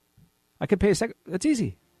number. I can pay a secretary. That's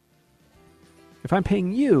easy. If I'm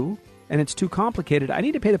paying you and it's too complicated, I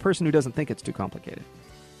need to pay the person who doesn't think it's too complicated.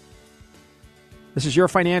 This is Your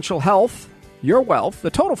Financial Health, Your Wealth, the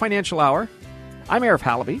Total Financial Hour. I'm Arif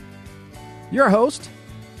Halaby, your host.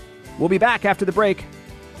 We'll be back after the break.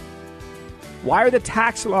 Why are the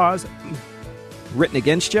tax laws written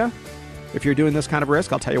against you if you're doing this kind of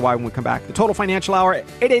risk? I'll tell you why when we come back. The Total Financial Hour,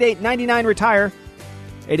 888-99-RETIRE,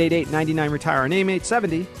 888-99-RETIRE, and name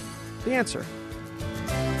 870, the answer.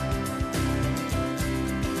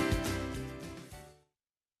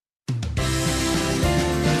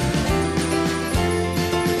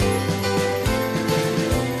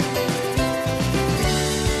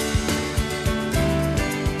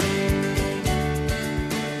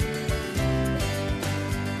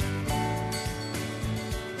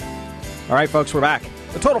 All right, folks, we're back.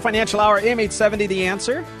 The Total Financial Hour, AM 870, The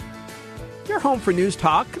Answer. Your home for news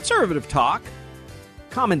talk, conservative talk,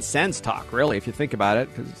 common sense talk, really, if you think about it.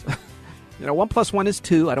 Because, 1 + 1 is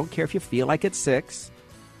 2. I don't care if you feel like it's 6.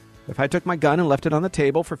 If I took my gun and left it on the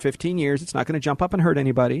table for 15 years, it's not going to jump up and hurt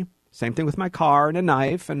anybody. Same thing with my car and a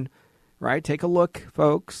knife. And, right, take a look,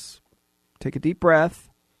 folks. Take a deep breath.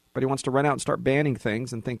 But he wants to run out and start banning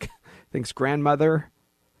things and thinks grandmother,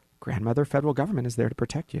 federal government is there to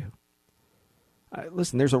protect you.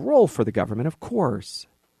 Listen, there's a role for the government, of course.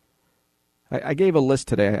 I gave a list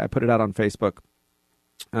today. I put it out on Facebook.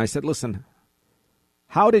 And I said, listen,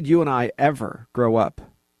 how did you and I ever grow up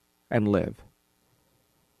and live?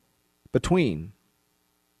 Between,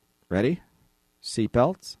 ready?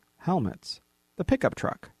 Seatbelts, helmets, the pickup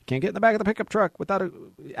truck. You can't get in the back of the pickup truck without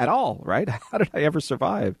at all, right? How did I ever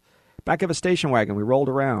survive? Back of a station wagon, we rolled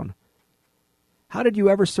around. How did you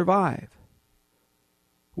ever survive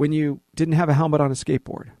when you didn't have a helmet on a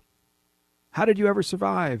skateboard? How did you ever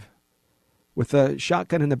survive with a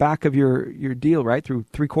shotgun in the back of your deal, right? Through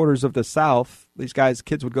 3/4 of the South, these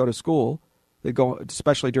kids would go to school. They'd go,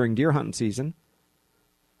 especially during deer hunting season.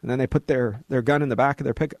 And then they put their gun in the back of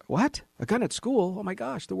their pickup. What? A gun at school? Oh my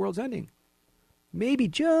gosh, the world's ending. Maybe,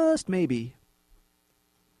 just maybe,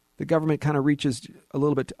 the government kind of reaches a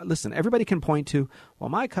little bit. Listen, everybody can point to, well,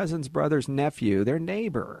 my cousin's brother's nephew, their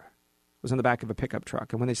neighbor, was in the back of a pickup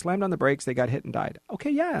truck. And when they slammed on the brakes, they got hit and died.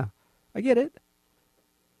 Okay, yeah, I get it.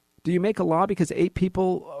 Do you make a law because 8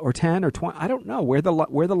 people or 10 or 20? I don't know where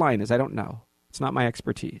the line is. I don't know. It's not my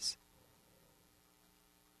expertise.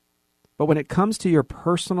 But when it comes to your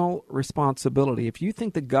personal responsibility, if you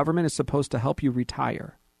think the government is supposed to help you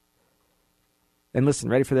retire, and listen,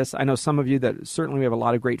 ready for this? I know some of you that certainly we have a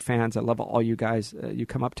lot of great fans. I love all you guys. You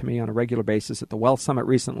come up to me on a regular basis at the Wealth Summit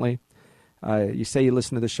recently. You say you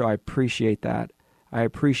listen to the show. I appreciate that. I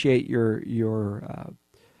appreciate your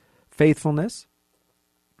faithfulness,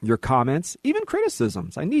 your comments, even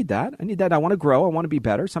criticisms. I need that. I want to grow. I want to be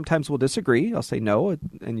better. Sometimes we'll disagree. I'll say no,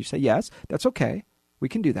 and you say yes. That's okay. We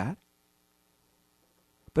can do that.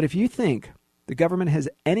 But if you think the government has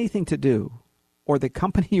anything to do, or the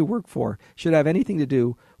company you work for should have anything to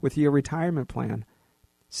do with your retirement plan,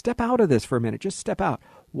 step out of this for a minute. Just step out.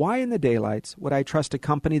 Why in the daylights would I trust a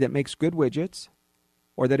company that makes good widgets,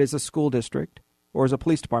 or that is a school district, or is a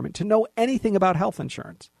police department, to know anything about health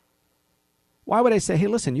insurance? Why would I say, hey,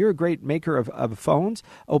 listen, you're a great maker of phones.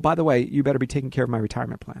 Oh, by the way, you better be taking care of my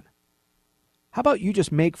retirement plan. How about you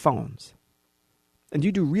just make phones? And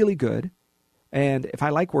you do really good. And if I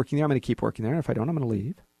like working there, I'm going to keep working there. And if I don't, I'm going to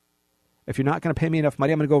leave. If you're not going to pay me enough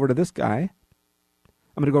money, I'm going to go over to this guy.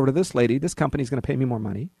 I'm going to go over to this lady. This company's going to pay me more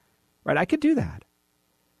money. Right? I could do that.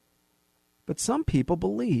 But some people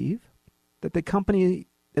believe that the company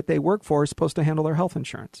that they work for is supposed to handle their health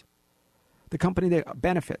insurance. The company that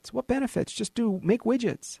benefits. What benefits? Just make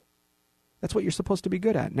widgets. That's what you're supposed to be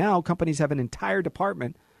good at. Now companies have an entire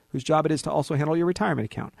department whose job it is to also handle your retirement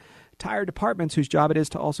account. Entire departments whose job it is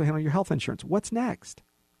to also handle your health insurance. What's next?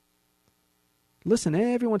 Listen,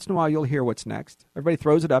 every once in a while you'll hear what's next. Everybody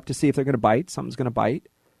throws it up to see if they're going to bite. Something's going to bite,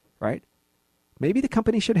 right? Maybe the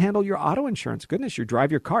company should handle your auto insurance. Goodness, you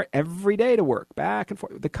drive your car every day to work, back and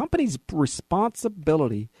forth. The company's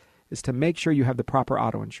responsibility is to make sure you have the proper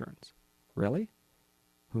auto insurance. Really?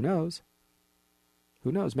 Who knows?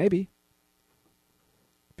 Who knows? Maybe.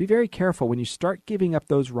 Be very careful when you start giving up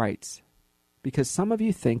those rights, because some of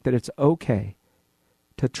you think that it's okay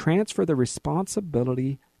to transfer the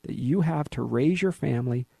responsibility that you have to raise your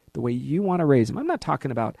family the way you want to raise them. I'm not talking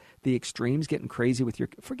about the extremes, getting crazy with your...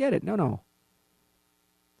 Forget it. No.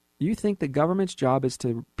 You think the government's job is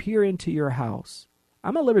to peer into your house.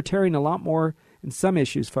 I'm a libertarian a lot more in some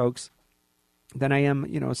issues, folks, than I am,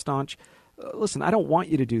 a staunch... Listen, I don't want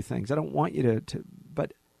you to do things. I don't want you to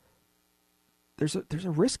but there's a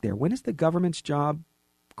risk there. When is the government's job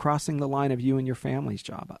crossing the line of you and your family's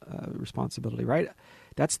job responsibility, right?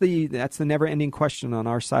 That's the never-ending question on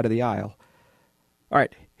our side of the aisle. All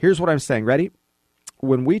right, here's what I'm saying. Ready?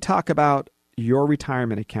 When we talk about your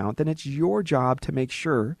retirement account, then it's your job to make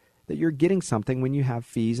sure that you're getting something when you have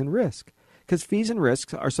fees and risk. Because fees and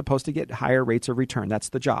risks are supposed to get higher rates of return. That's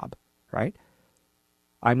the job, right?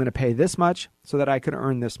 I'm going to pay this much so that I can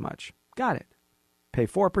earn this much. Got it. Pay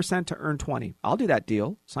 4% to earn 20. I'll do that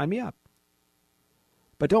deal. Sign me up.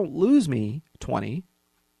 But don't lose me 20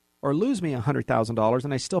 or lose me $100,000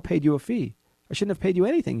 and I still paid you a fee. I shouldn't have paid you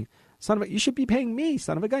anything. You should be paying me,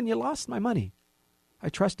 son of a gun. You lost my money. I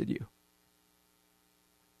trusted you.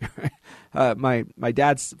 My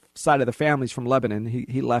dad's side of the family's from Lebanon.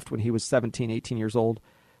 He left when he was 17, 18 years old,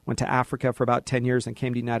 went to Africa for about 10 years and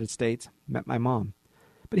came to the United States, met my mom.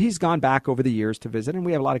 But he's gone back over the years to visit, and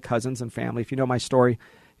we have a lot of cousins and family. If you know my story,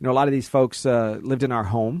 a lot of these folks lived in our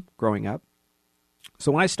home growing up.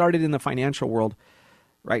 So when I started in the financial world,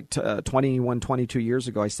 right, 21, 22 years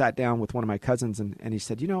ago, I sat down with one of my cousins, and he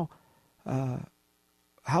said,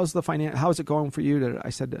 how's it going for you? I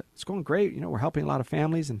said, it's going great. We're helping a lot of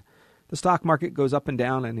families, and the stock market goes up and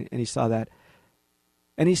down, and he saw that.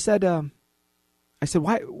 And he said, I said,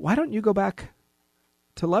 why don't you go back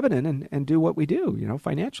to Lebanon and do what we do,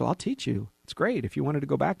 financial. I'll teach you. It's great if you wanted to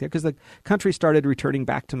go back there, because the country started returning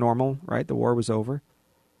back to normal, right? The war was over.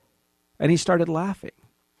 And he started laughing.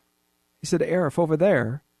 He said, Arif, over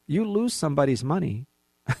there, you lose somebody's money,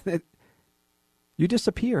 you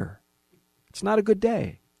disappear. It's not a good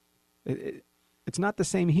day. It's not the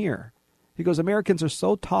same here. He goes, Americans are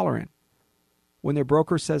so tolerant when their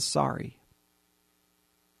broker says sorry.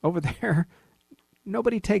 Over there,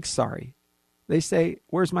 nobody takes sorry. They say,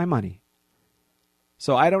 where's my money?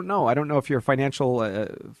 So I don't know. I don't know if you're a financial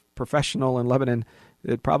professional in Lebanon.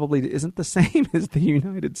 It probably isn't the same as the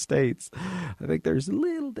United States. I think there's a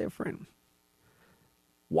little different.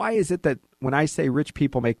 Why is it that when I say rich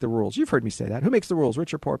people make the rules, you've heard me say that. Who makes the rules?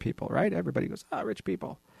 Rich or poor people, right? Everybody goes, rich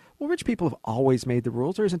people. Well, rich people have always made the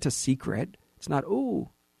rules. There isn't a secret. It's not,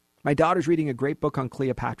 my daughter's reading a great book on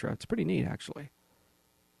Cleopatra. It's pretty neat, actually.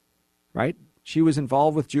 Right? She was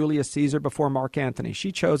involved with Julius Caesar before Mark Antony.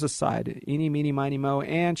 She chose a side, eeny, meeny, miny, mo,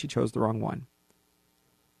 and she chose the wrong one.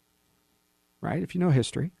 Right? If you know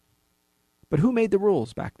history. But who made the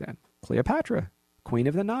rules back then? Cleopatra, Queen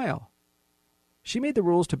of the Nile. She made the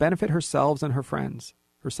rules to benefit herself and her friends,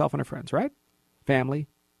 right? Family.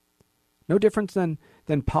 No difference than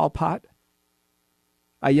Pol Pot,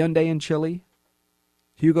 Allende in Chile,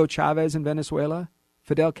 Hugo Chavez in Venezuela,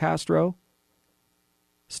 Fidel Castro,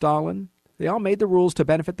 Stalin. They all made the rules to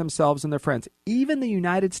benefit themselves and their friends, even the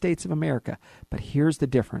United States of America. But here's the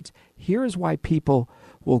difference. Here is why people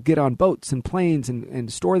will get on boats and planes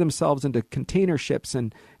and store themselves into container ships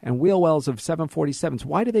and wheel wells of 747s.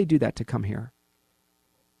 Why do they do that to come here?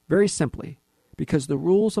 Very simply, because the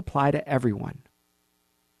rules apply to everyone.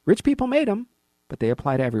 Rich people made them, but they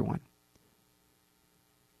apply to everyone.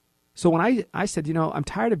 So when I said, I'm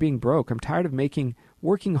tired of being broke. I'm tired of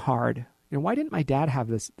working hard. Why didn't my dad have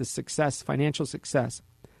this success, financial success,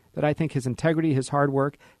 that I think his integrity, his hard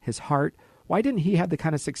work, his heart, why didn't he have the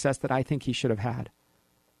kind of success that I think he should have had?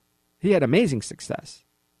 He had amazing success.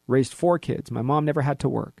 Raised 4 kids. My mom never had to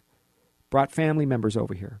work. Brought family members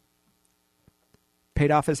over here.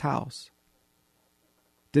 Paid off his house.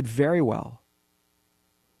 Did very well.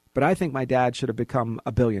 But I think my dad should have become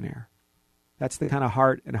a billionaire. That's the kind of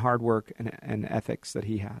heart and hard work and ethics that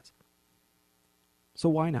he has. So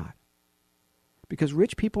why not? Because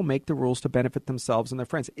rich people make the rules to benefit themselves and their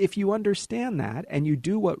friends. If you understand that and you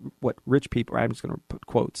do what rich people, I'm just going to put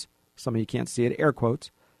quotes, some of you can't see it, air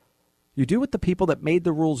quotes. You do what the people that made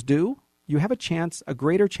the rules do, you have a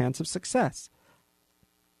greater chance of success.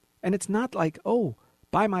 And it's not like,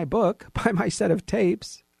 buy my book, buy my set of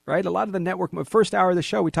tapes, right? A lot of the network, first hour of the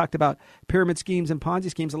show, we talked about pyramid schemes and Ponzi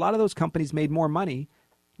schemes. A lot of those companies made more money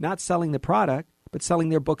not selling the product, but selling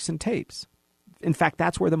their books and tapes. In fact,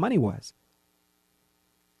 that's where the money was.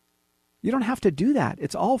 You don't have to do that.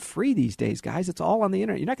 It's all free these days, guys. It's all on the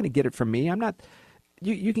internet. You're not going to get it from me.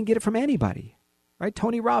 You can get it from anybody, right?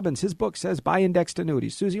 Tony Robbins, his book says buy indexed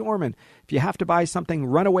annuities. Susie Orman, if you have to buy something,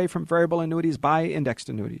 run away from variable annuities, buy indexed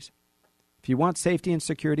annuities. If you want safety and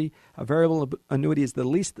security, a variable annuity is the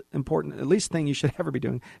least thing you should ever be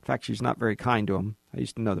doing. In fact, she's not very kind to him. I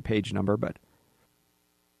used to know the page number, but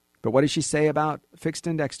what does she say about fixed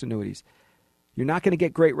indexed annuities? You're not going to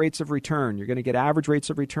get great rates of return. You're going to get average rates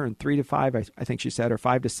of return, 3 to 5, I think she said, or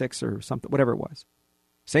 5 to 6 or something, whatever it was.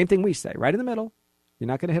 Same thing we say, right in the middle. You're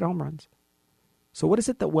not going to hit home runs. So what is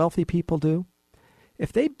it that wealthy people do?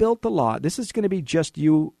 If they built the law, this is going to be just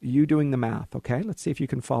you doing the math, okay? Let's see if you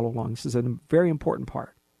can follow along. This is a very important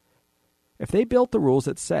part. If they built the rules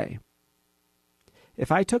that say, if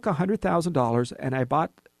I took $100,000 and I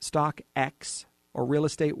bought stock X or real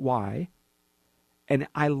estate Y, and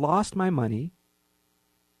I lost my money,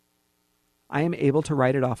 I am able to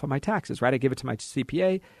write it off on my taxes, right? I give it to my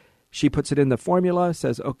CPA. She puts it in the formula,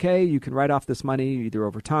 says, okay, you can write off this money either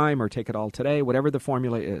over time or take it all today, whatever the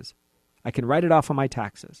formula is. I can write it off on my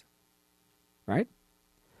taxes, right?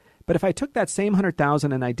 But if I took that same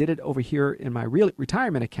 $100,000 and I did it over here in my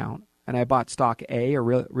retirement account, and I bought stock A or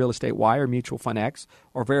real estate Y or mutual fund X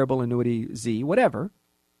or variable annuity Z, whatever,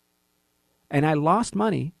 and I lost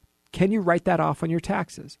money, can you write that off on your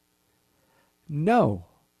taxes? No.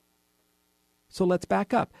 So let's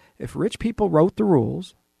back up. If rich people wrote the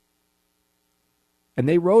rules, and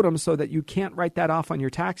they wrote them so that you can't write that off on your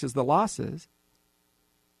taxes, the losses,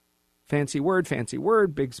 fancy word,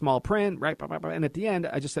 big, small print, right? And at the end,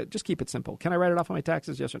 I just said, just keep it simple. Can I write it off on my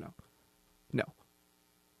taxes? Yes or no? No.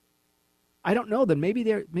 I don't know. Then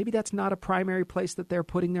maybe that's not a primary place that they're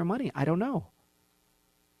putting their money. I don't know.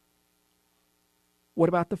 What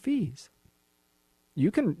about the fees? You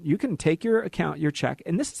can take your account, your check,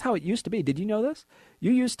 and this is how it used to be. Did you know this?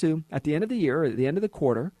 You used to, at the end of the year or at the end of the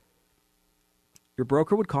quarter, your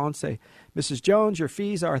broker would call and say, Mrs. Jones, your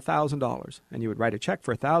fees are $1,000. And you would write a check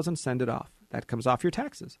for $1,000, send it off. That comes off your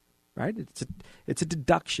taxes, right? It's a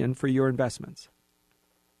deduction for your investments.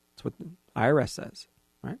 That's what the IRS says,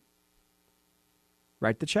 right?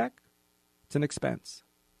 Write the check. It's an expense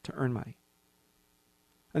to earn money.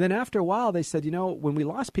 And then after a while, they said, when we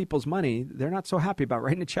lost people's money, they're not so happy about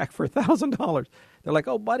writing a check for $1,000. They're like,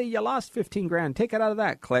 oh, buddy, you lost $15,000. Take it out of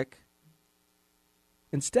that. Click.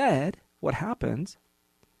 Instead, what happens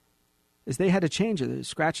is they had to change it. They're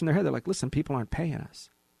scratching their head. They're like, listen, people aren't paying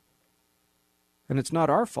us. And it's not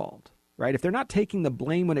our fault, right? If they're not taking the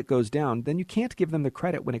blame when it goes down, then you can't give them the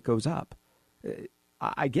credit when it goes up.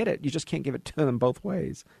 I get it. You just can't give it to them both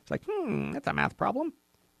ways. It's like, that's a math problem.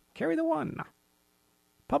 Carry the one.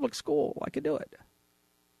 Public school, I could do it.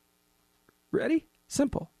 Ready?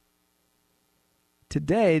 Simple.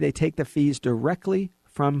 Today, they take the fees directly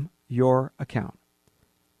from your account.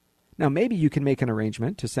 Now, maybe you can make an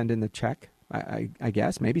arrangement to send in the check, I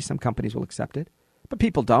guess. Maybe some companies will accept it. But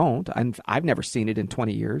people don't. I've never seen it in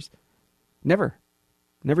 20 years. Never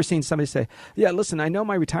seen somebody say, yeah, listen, I know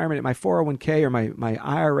my retirement at my 401k or my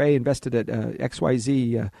IRA invested at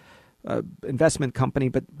XYZ investment company,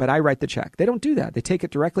 but I write the check. They don't do that. They take it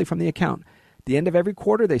directly from the account. At the end of every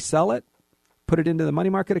quarter, they sell it, put it into the money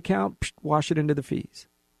market account, wash it into the fees.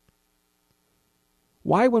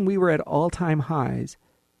 Why, when we were at all-time highs,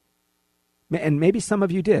 and maybe some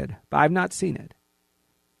of you did, but I've not seen it,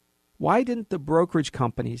 why didn't the brokerage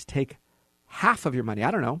companies take half of your money,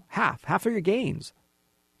 I don't know, half of your gains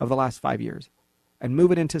of the last 5 years, and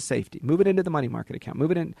move it into safety, move it into the money market account,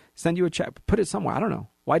 move it in, send you a check, put it somewhere? I don't know.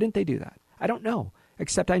 Why didn't they do that? I don't know,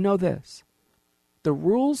 except I know this. The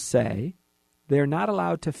rules say they're not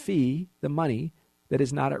allowed to fee the money that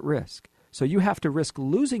is not at risk. So you have to risk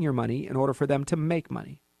losing your money in order for them to make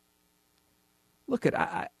money. Look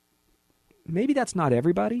at, maybe that's not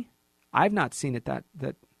everybody. I've not seen it that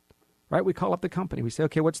right? We call up the company. We say,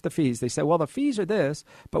 okay, what's the fees? They say, well, the fees are this,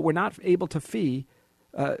 but we're not able to fee.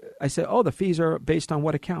 I say, oh, the fees are based on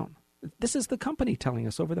what account? This is the company telling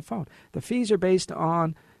us over the phone. The fees are based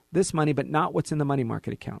on this money, but not what's in the money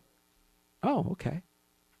market account. Oh, okay.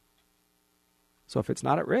 So if it's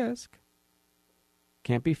not at risk,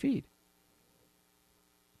 can't be feed.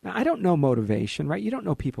 Now, I don't know motivation, right? You don't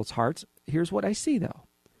know people's hearts. Here's what I see, though,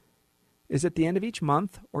 is at the end of each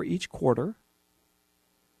month or each quarter,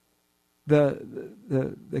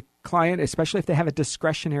 the client, especially if they have a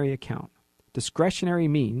discretionary account. Discretionary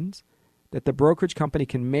means that the brokerage company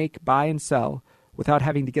can make, buy, and sell without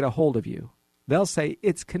having to get a hold of you. They'll say,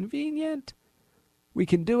 it's convenient. We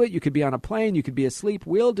can do it. You could be on a plane. You could be asleep.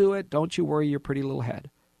 We'll do it. Don't you worry your pretty little head.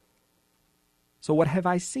 So what have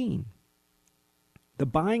I seen? The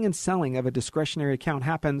buying and selling of a discretionary account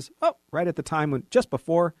happens right at the time when just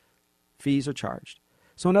before fees are charged.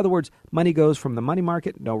 So in other words, money goes from the money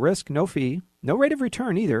market, no risk, no fee, no rate of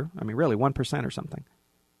return either. I mean, really 1% or something.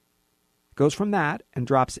 Goes from that and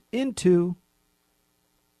drops into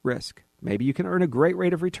risk. Maybe you can earn a great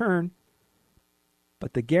rate of return,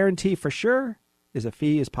 but the guarantee for sure is a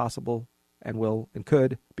fee is possible and will and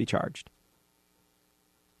could be charged.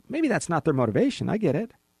 Maybe that's not their motivation. I get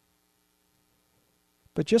it.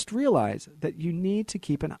 But just realize that you need to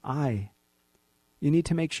keep an eye. You need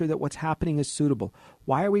to make sure that what's happening is suitable.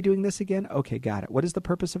 Why are we doing this again? Okay, got it. What is the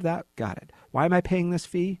purpose of that? Got it. Why am I paying this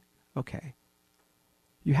fee? Okay.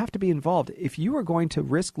 You have to be involved. If you are going to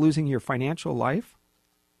risk losing your financial life,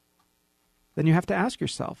 then you have to ask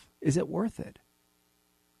yourself, is it worth it?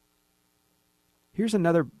 Here's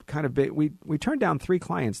another kind of big, we turned down 3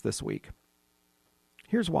 clients this week.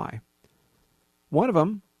 Here's why. One of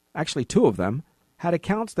them, actually 2 of them, had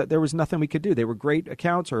accounts that there was nothing we could do. They were great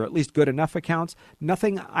accounts, or at least good enough accounts.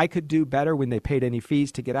 Nothing I could do better when they paid any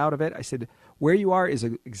fees to get out of it. I said, where you are is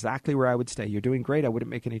exactly where I would stay. You're doing great. I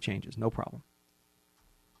wouldn't make any changes. No problem.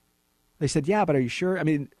 They said, yeah, but are you sure? I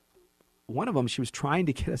mean, one of them, she was trying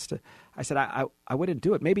to get us to, I said, I wouldn't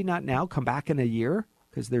do it. Maybe not now. Come back in a year,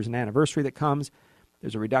 because there's an anniversary that comes.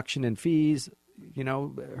 There's a reduction in fees. You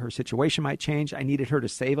know, her situation might change. I needed her to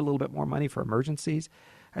save a little bit more money for emergencies.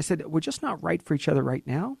 I said, we're just not right for each other right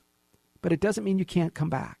now, but it doesn't mean you can't come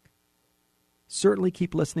back. Certainly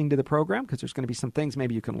keep listening to the program, because there's going to be some things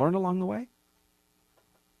maybe you can learn along the way.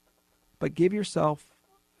 But give yourself,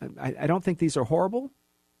 I don't think these are horrible.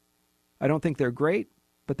 I don't think they're great,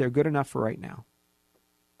 but they're good enough for right now.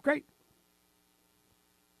 Great.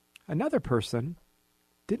 Another person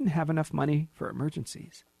didn't have enough money for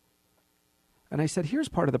emergencies. And I said, here's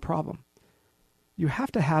part of the problem. You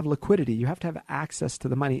have to have liquidity. You have to have access to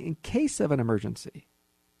the money in case of an emergency.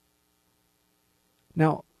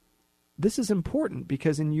 Now, this is important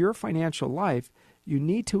because in your financial life, you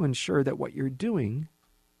need to ensure that what you're doing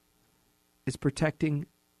is protecting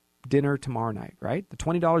dinner tomorrow night, right? The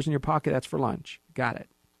 $20 in your pocket, that's for lunch. Got it.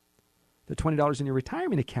 The $20 in your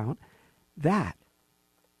retirement account, that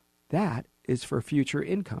is for future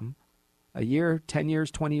income a year, 10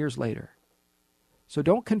 years, 20 years later. So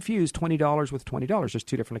don't confuse $20 with $20. There's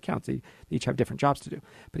 2 different accounts. They each have different jobs to do.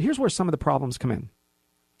 But here's where some of the problems come in.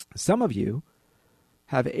 Some of you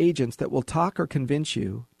have agents that will talk or convince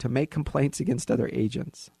you to make complaints against other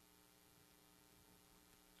agents.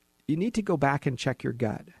 You need to go back and check your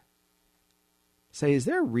gut. Say, is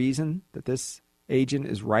there a reason that this agent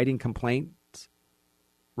is writing complaints,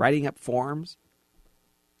 writing up forms,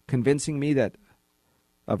 convincing me that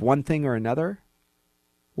of one thing or another?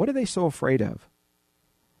 What are they so afraid of?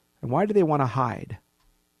 And why do they want to hide?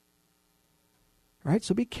 Right?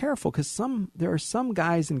 So be careful, because there are some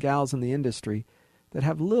guys and gals in the industry that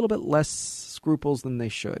have a little bit less scruples than they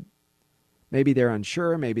should. Maybe they're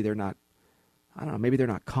unsure. Maybe they're not, I don't know, maybe they're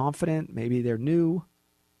not confident. Maybe they're new.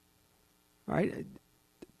 Right?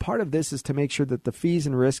 Part of this is to make sure that the fees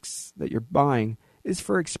and risks that you're buying is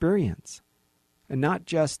for experience and not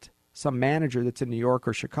just some manager that's in New York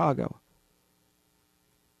or Chicago.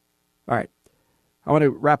 All right. I want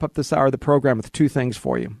to wrap up this hour of the program with 2 things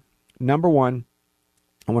for you. Number one,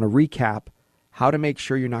 I want to recap how to make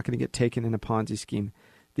sure you're not going to get taken in a Ponzi scheme.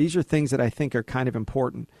 These are things that I think are kind of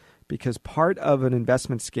important because part of an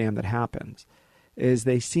investment scam that happens is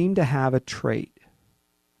they seem to have a trait,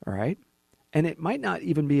 all right? And it might not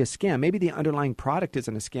even be a scam. Maybe the underlying product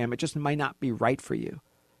isn't a scam. It just might not be right for you,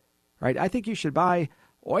 right? I think you should buy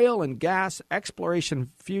oil and gas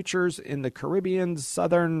exploration futures in the Caribbean,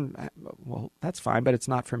 Southern. Well, that's fine, but it's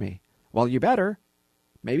not for me. Well, you better.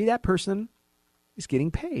 Maybe that person is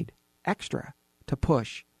getting paid extra to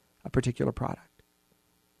push a particular product.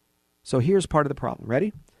 So here's part of the problem.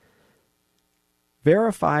 Ready?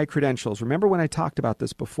 Verify credentials. Remember when I talked about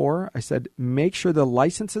this before? I said make sure the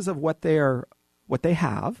licenses of what they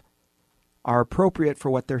have are appropriate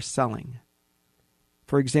for what they're selling.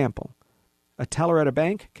 For example, a teller at a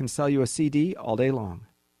bank can sell you a CD all day long,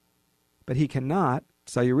 but he cannot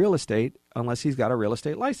sell you real estate unless he's got a real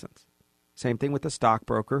estate license. Same thing with a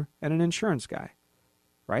stockbroker and an insurance guy,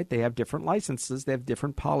 right? They have different licenses. They have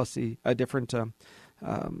different products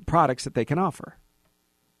that they can offer.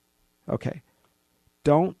 Okay.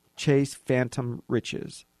 Don't chase phantom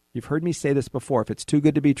riches. You've heard me say this before. If it's too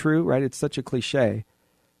good to be true, right? It's such a cliche.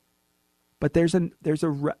 But there's an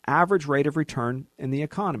average rate of return in the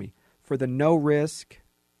economy for the no risk,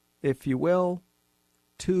 if you will,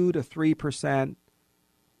 2 to 3%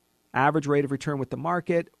 average rate of return with the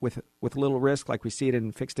market with little risk, like we see it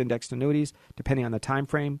in fixed indexed annuities, depending on the time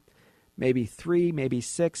frame. Maybe 3, maybe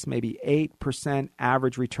 6, maybe 8%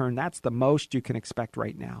 average return. That's the most you can expect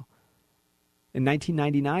right now. In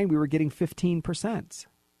 1999, we were getting 15%.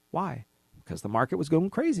 Why? Because the market was going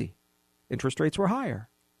crazy. Interest rates were higher.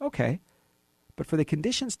 Okay. But for the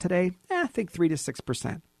conditions today, I think 3 to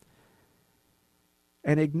 6%.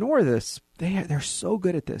 And ignore this. They're so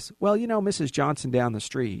good at this. Well, you know, Mrs. Johnson down the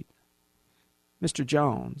street, Mr.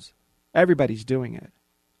 Jones, everybody's doing it.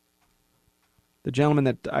 The gentleman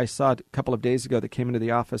that I saw a couple of days ago that came into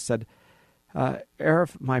the office said,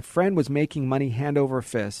 Arif, my friend was making money hand over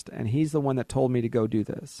fist, and he's the one that told me to go do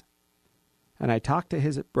this. And I talked to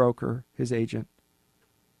his broker, his agent,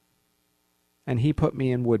 and he put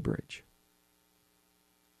me in Woodbridge.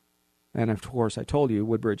 And of course, I told you,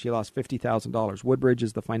 Woodbridge, he lost $50,000. Woodbridge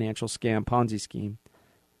is the financial scam Ponzi scheme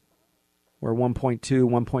where 1.2,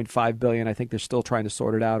 1.5 billion, I think they're still trying to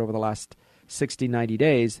sort it out over the last 60, 90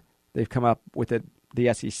 days. They've come up with it.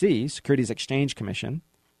 The SEC, Securities Exchange Commission,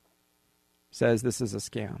 says this is a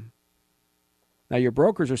scam. Now, your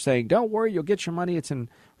brokers are saying, don't worry, you'll get your money. It's in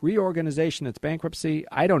reorganization. It's bankruptcy.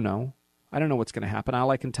 I don't know. I don't know what's going to happen. All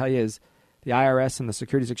I can tell you is the IRS and the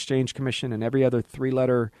Securities Exchange Commission and every other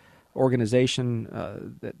three-letter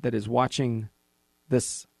organization that is watching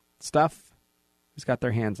this stuff has got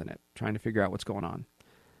their hands in it, trying to figure out what's going on.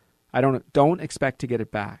 Don't expect to get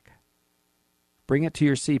it back. Bring it to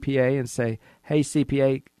your CPA and say, hey,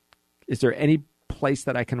 CPA, is there any place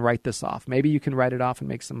that I can write this off? Maybe you can write it off and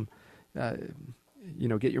make some,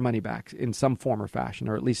 get your money back in some form or fashion,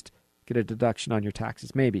 or at least get a deduction on your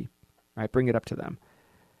taxes. Maybe, right? Bring it up to them.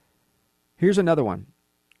 Here's another one.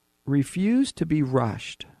 Refuse to be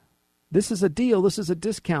rushed. This is a deal. This is a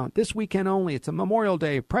discount. This weekend only. It's a Memorial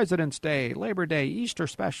Day, President's Day, Labor Day, Easter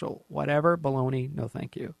special, whatever. Baloney. No,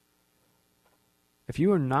 thank you. If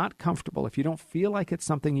you are not comfortable, if you don't feel like it's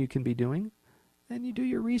something you can be doing, then you do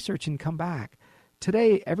your research and come back.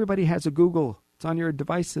 Today, everybody has a Google. It's on your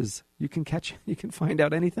devices. You can find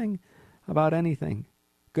out anything about anything.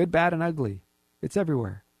 Good, bad, and ugly. It's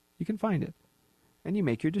everywhere. You can find it. And you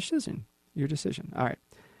make your decision. All right.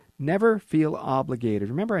 Never feel obligated.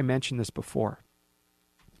 Remember I mentioned this before.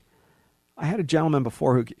 I had a gentleman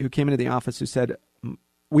before who came into the office who said,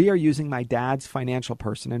 we are using my dad's financial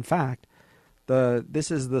person. In fact,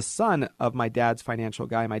 this is the son of my dad's financial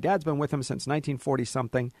guy. My dad's been with him since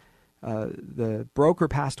 1940-something. The broker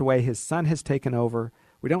passed away. His son has taken over.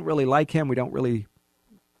 We don't really like him. We don't really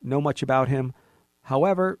know much about him.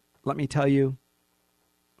 However, let me tell you,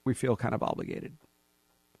 we feel kind of obligated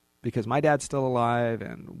because my dad's still alive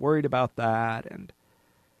and worried about that. And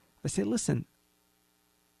I say, listen,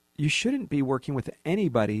 you shouldn't be working with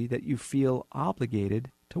anybody that you feel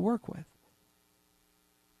obligated to work with.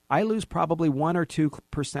 I lose probably 1 or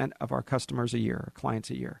 2% of our customers a year, our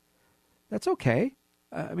clients a year. That's okay.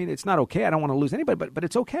 I mean, it's not okay. I don't want to lose anybody, but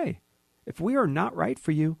it's okay. If we are not right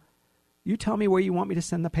for you, you tell me where you want me to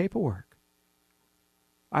send the paperwork.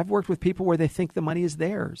 I've worked with people where they think the money is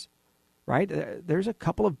theirs, right? There's a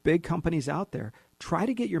couple of big companies out there. Try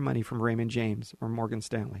to get your money from Raymond James or Morgan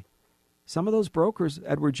Stanley. Some of those brokers,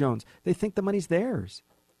 Edward Jones, they think the money's theirs.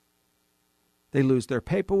 They lose their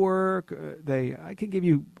paperwork. I can give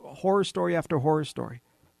you horror story after horror story.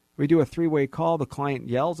 We do a 3-way call. The client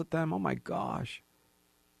yells at them. Oh, my gosh.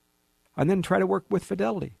 and then try to work with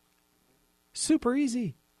Fidelity. Super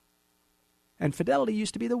easy. And Fidelity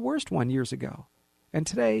used to be the worst one years ago. And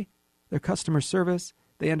today, their customer service,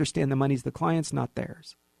 they understand the money's the client's, not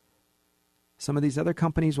theirs. Some of these other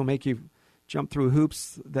companies will make you jump through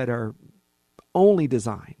hoops that are only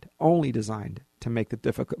designed to make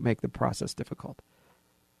the process difficult.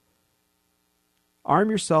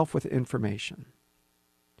 Arm yourself with information.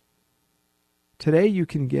 Today you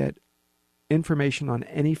can get information on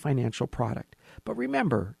any financial product. But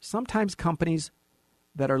remember, sometimes companies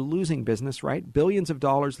that are losing business, right? Billions of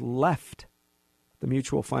dollars left the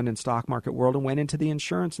mutual fund and stock market world and went into the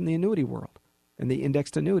insurance and the annuity world and the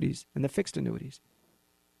indexed annuities and the fixed annuities.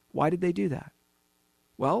 Why did they do that?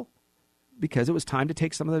 Well, because it was time to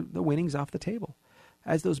take some of the winnings off the table.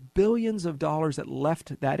 As those billions of dollars that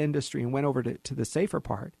left that industry and went over to the safer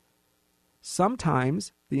part,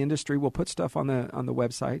 sometimes the industry will put stuff on the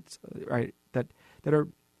websites, right, that are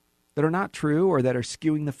not true or that are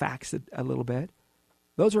skewing the facts a little bit.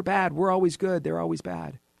 Those are bad. We're always good. They're always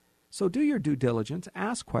bad. So do your due diligence.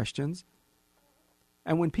 Ask questions.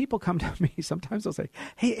 And when people come to me, sometimes they'll say,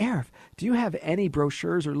 "Hey, Arif, do you have any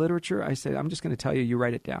brochures or literature?" I said, "I'm just going to tell you, you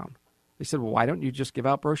write it down." They said, "Well, why don't you just give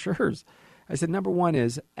out brochures?" I said, number one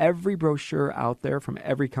is every brochure out there from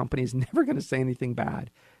every company is never going to say anything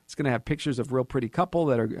bad. It's going to have pictures of real pretty couple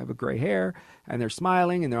that have a gray hair, and they're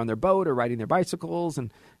smiling, and they're on their boat or riding their bicycles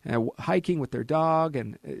and hiking with their dog,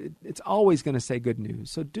 and it's always going to say good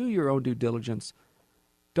news. So do your own due diligence.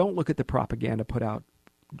 Don't look at the propaganda put out,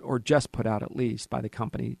 or just put out at least, by the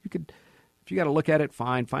company. You could, if you got to look at it,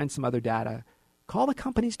 fine. Find some other data. Call the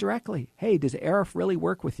companies directly. Hey, does Arif really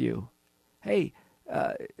work with you? Hey,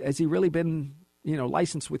 has he really been,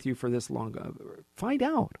 licensed with you for this long? Find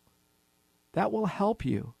out. That will help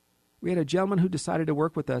you. We had a gentleman who decided to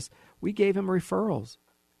work with us. We gave him referrals.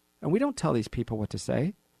 And we don't tell these people what to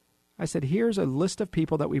say. I said, here's a list of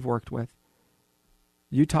people that we've worked with.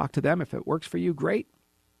 You talk to them. If it works for you, great.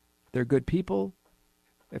 They're good people.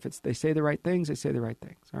 If they say the right things, they say the right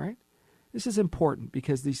things. All right? This is important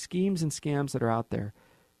because these schemes and scams that are out there,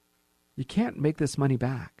 you can't make this money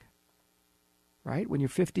back. Right? When you're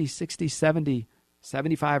 50, 60, 70,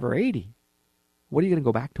 75, or 80, what are you going to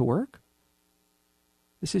go back to work?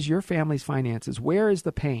 This is your family's finances. Where is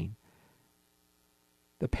the pain?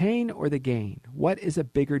 The pain or the gain? What is a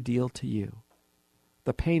bigger deal to you?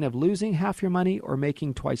 The pain of losing half your money or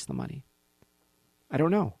making twice the money? I don't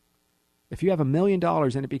know. If you have $1 million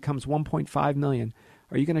and it becomes 1.5 million,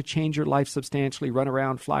 are you going to change your life substantially, run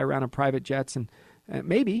around, fly around in private jets? And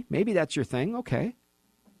maybe that's your thing. Okay.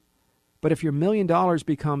 But if your $1 million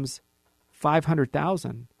becomes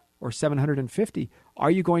 500,000 or 750,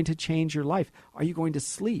 are you going to change your life? Are you going to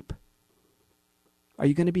sleep? Are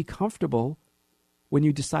you going to be comfortable when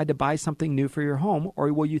you decide to buy something new for your home,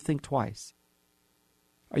 or will you think twice?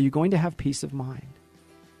 Are you going to have peace of mind?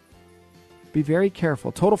 Be very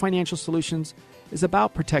careful. Total Financial Solutions is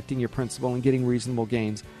about protecting your principal and getting reasonable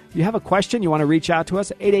gains. If you have a question, you want to reach out to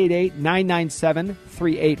us,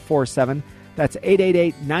 888-997-3847. That's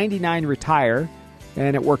 888-99-RETIRE,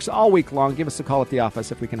 and it works all week long. Give us a call at the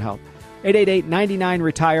office if we can help.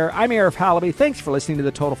 888-99-RETIRE. I'm Arif Halaby. Thanks for listening to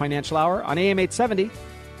the Total Financial Hour on AM 870,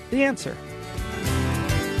 The Answer.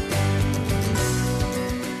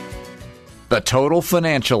 The Total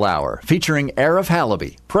Financial Hour, featuring Arif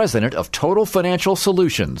Halaby, president of Total Financial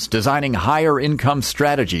Solutions, designing higher income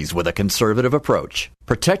strategies with a conservative approach,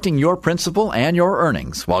 protecting your principal and your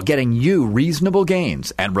earnings while getting you reasonable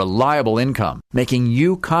gains and reliable income, making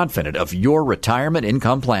you confident of your retirement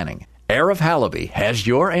income planning. Arif Halaby has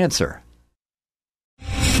your answer.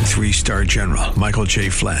 3-star General Michael J.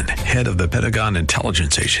 Flynn, head of the Pentagon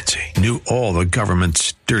Intelligence Agency, knew all the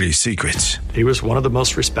government's dirty secrets. He was one of the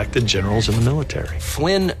most respected generals in the military.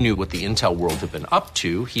 Flynn knew what the intel world had been up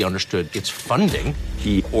to. He understood its funding.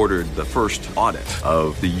 He ordered the first audit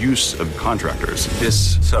of the use of contractors.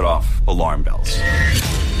 This set off alarm bells.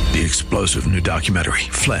 The explosive new documentary,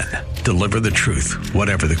 Flynn, Deliver the Truth,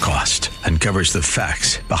 Whatever the Cost, uncovers the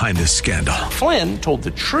facts behind this scandal. Flynn told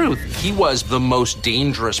the truth. He was the most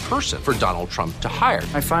dangerous person for Donald Trump to hire.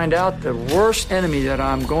 I find out the worst enemy that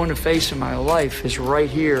I'm going to face in my life is right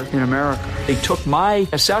here in America. They took my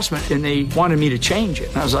assessment and they wanted me to change it.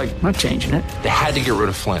 And I was like, I'm not changing it. They had to get rid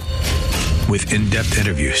of Flynn. With in-depth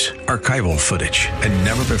interviews, archival footage, and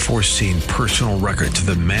never-before-seen personal records of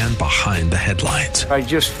the man behind the headlines. I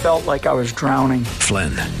just felt like I was drowning.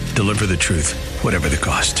 Flynn, Deliver the Truth, Whatever the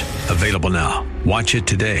Cost. Available now. Watch it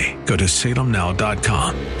today. Go to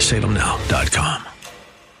salemnow.com. salemnow.com.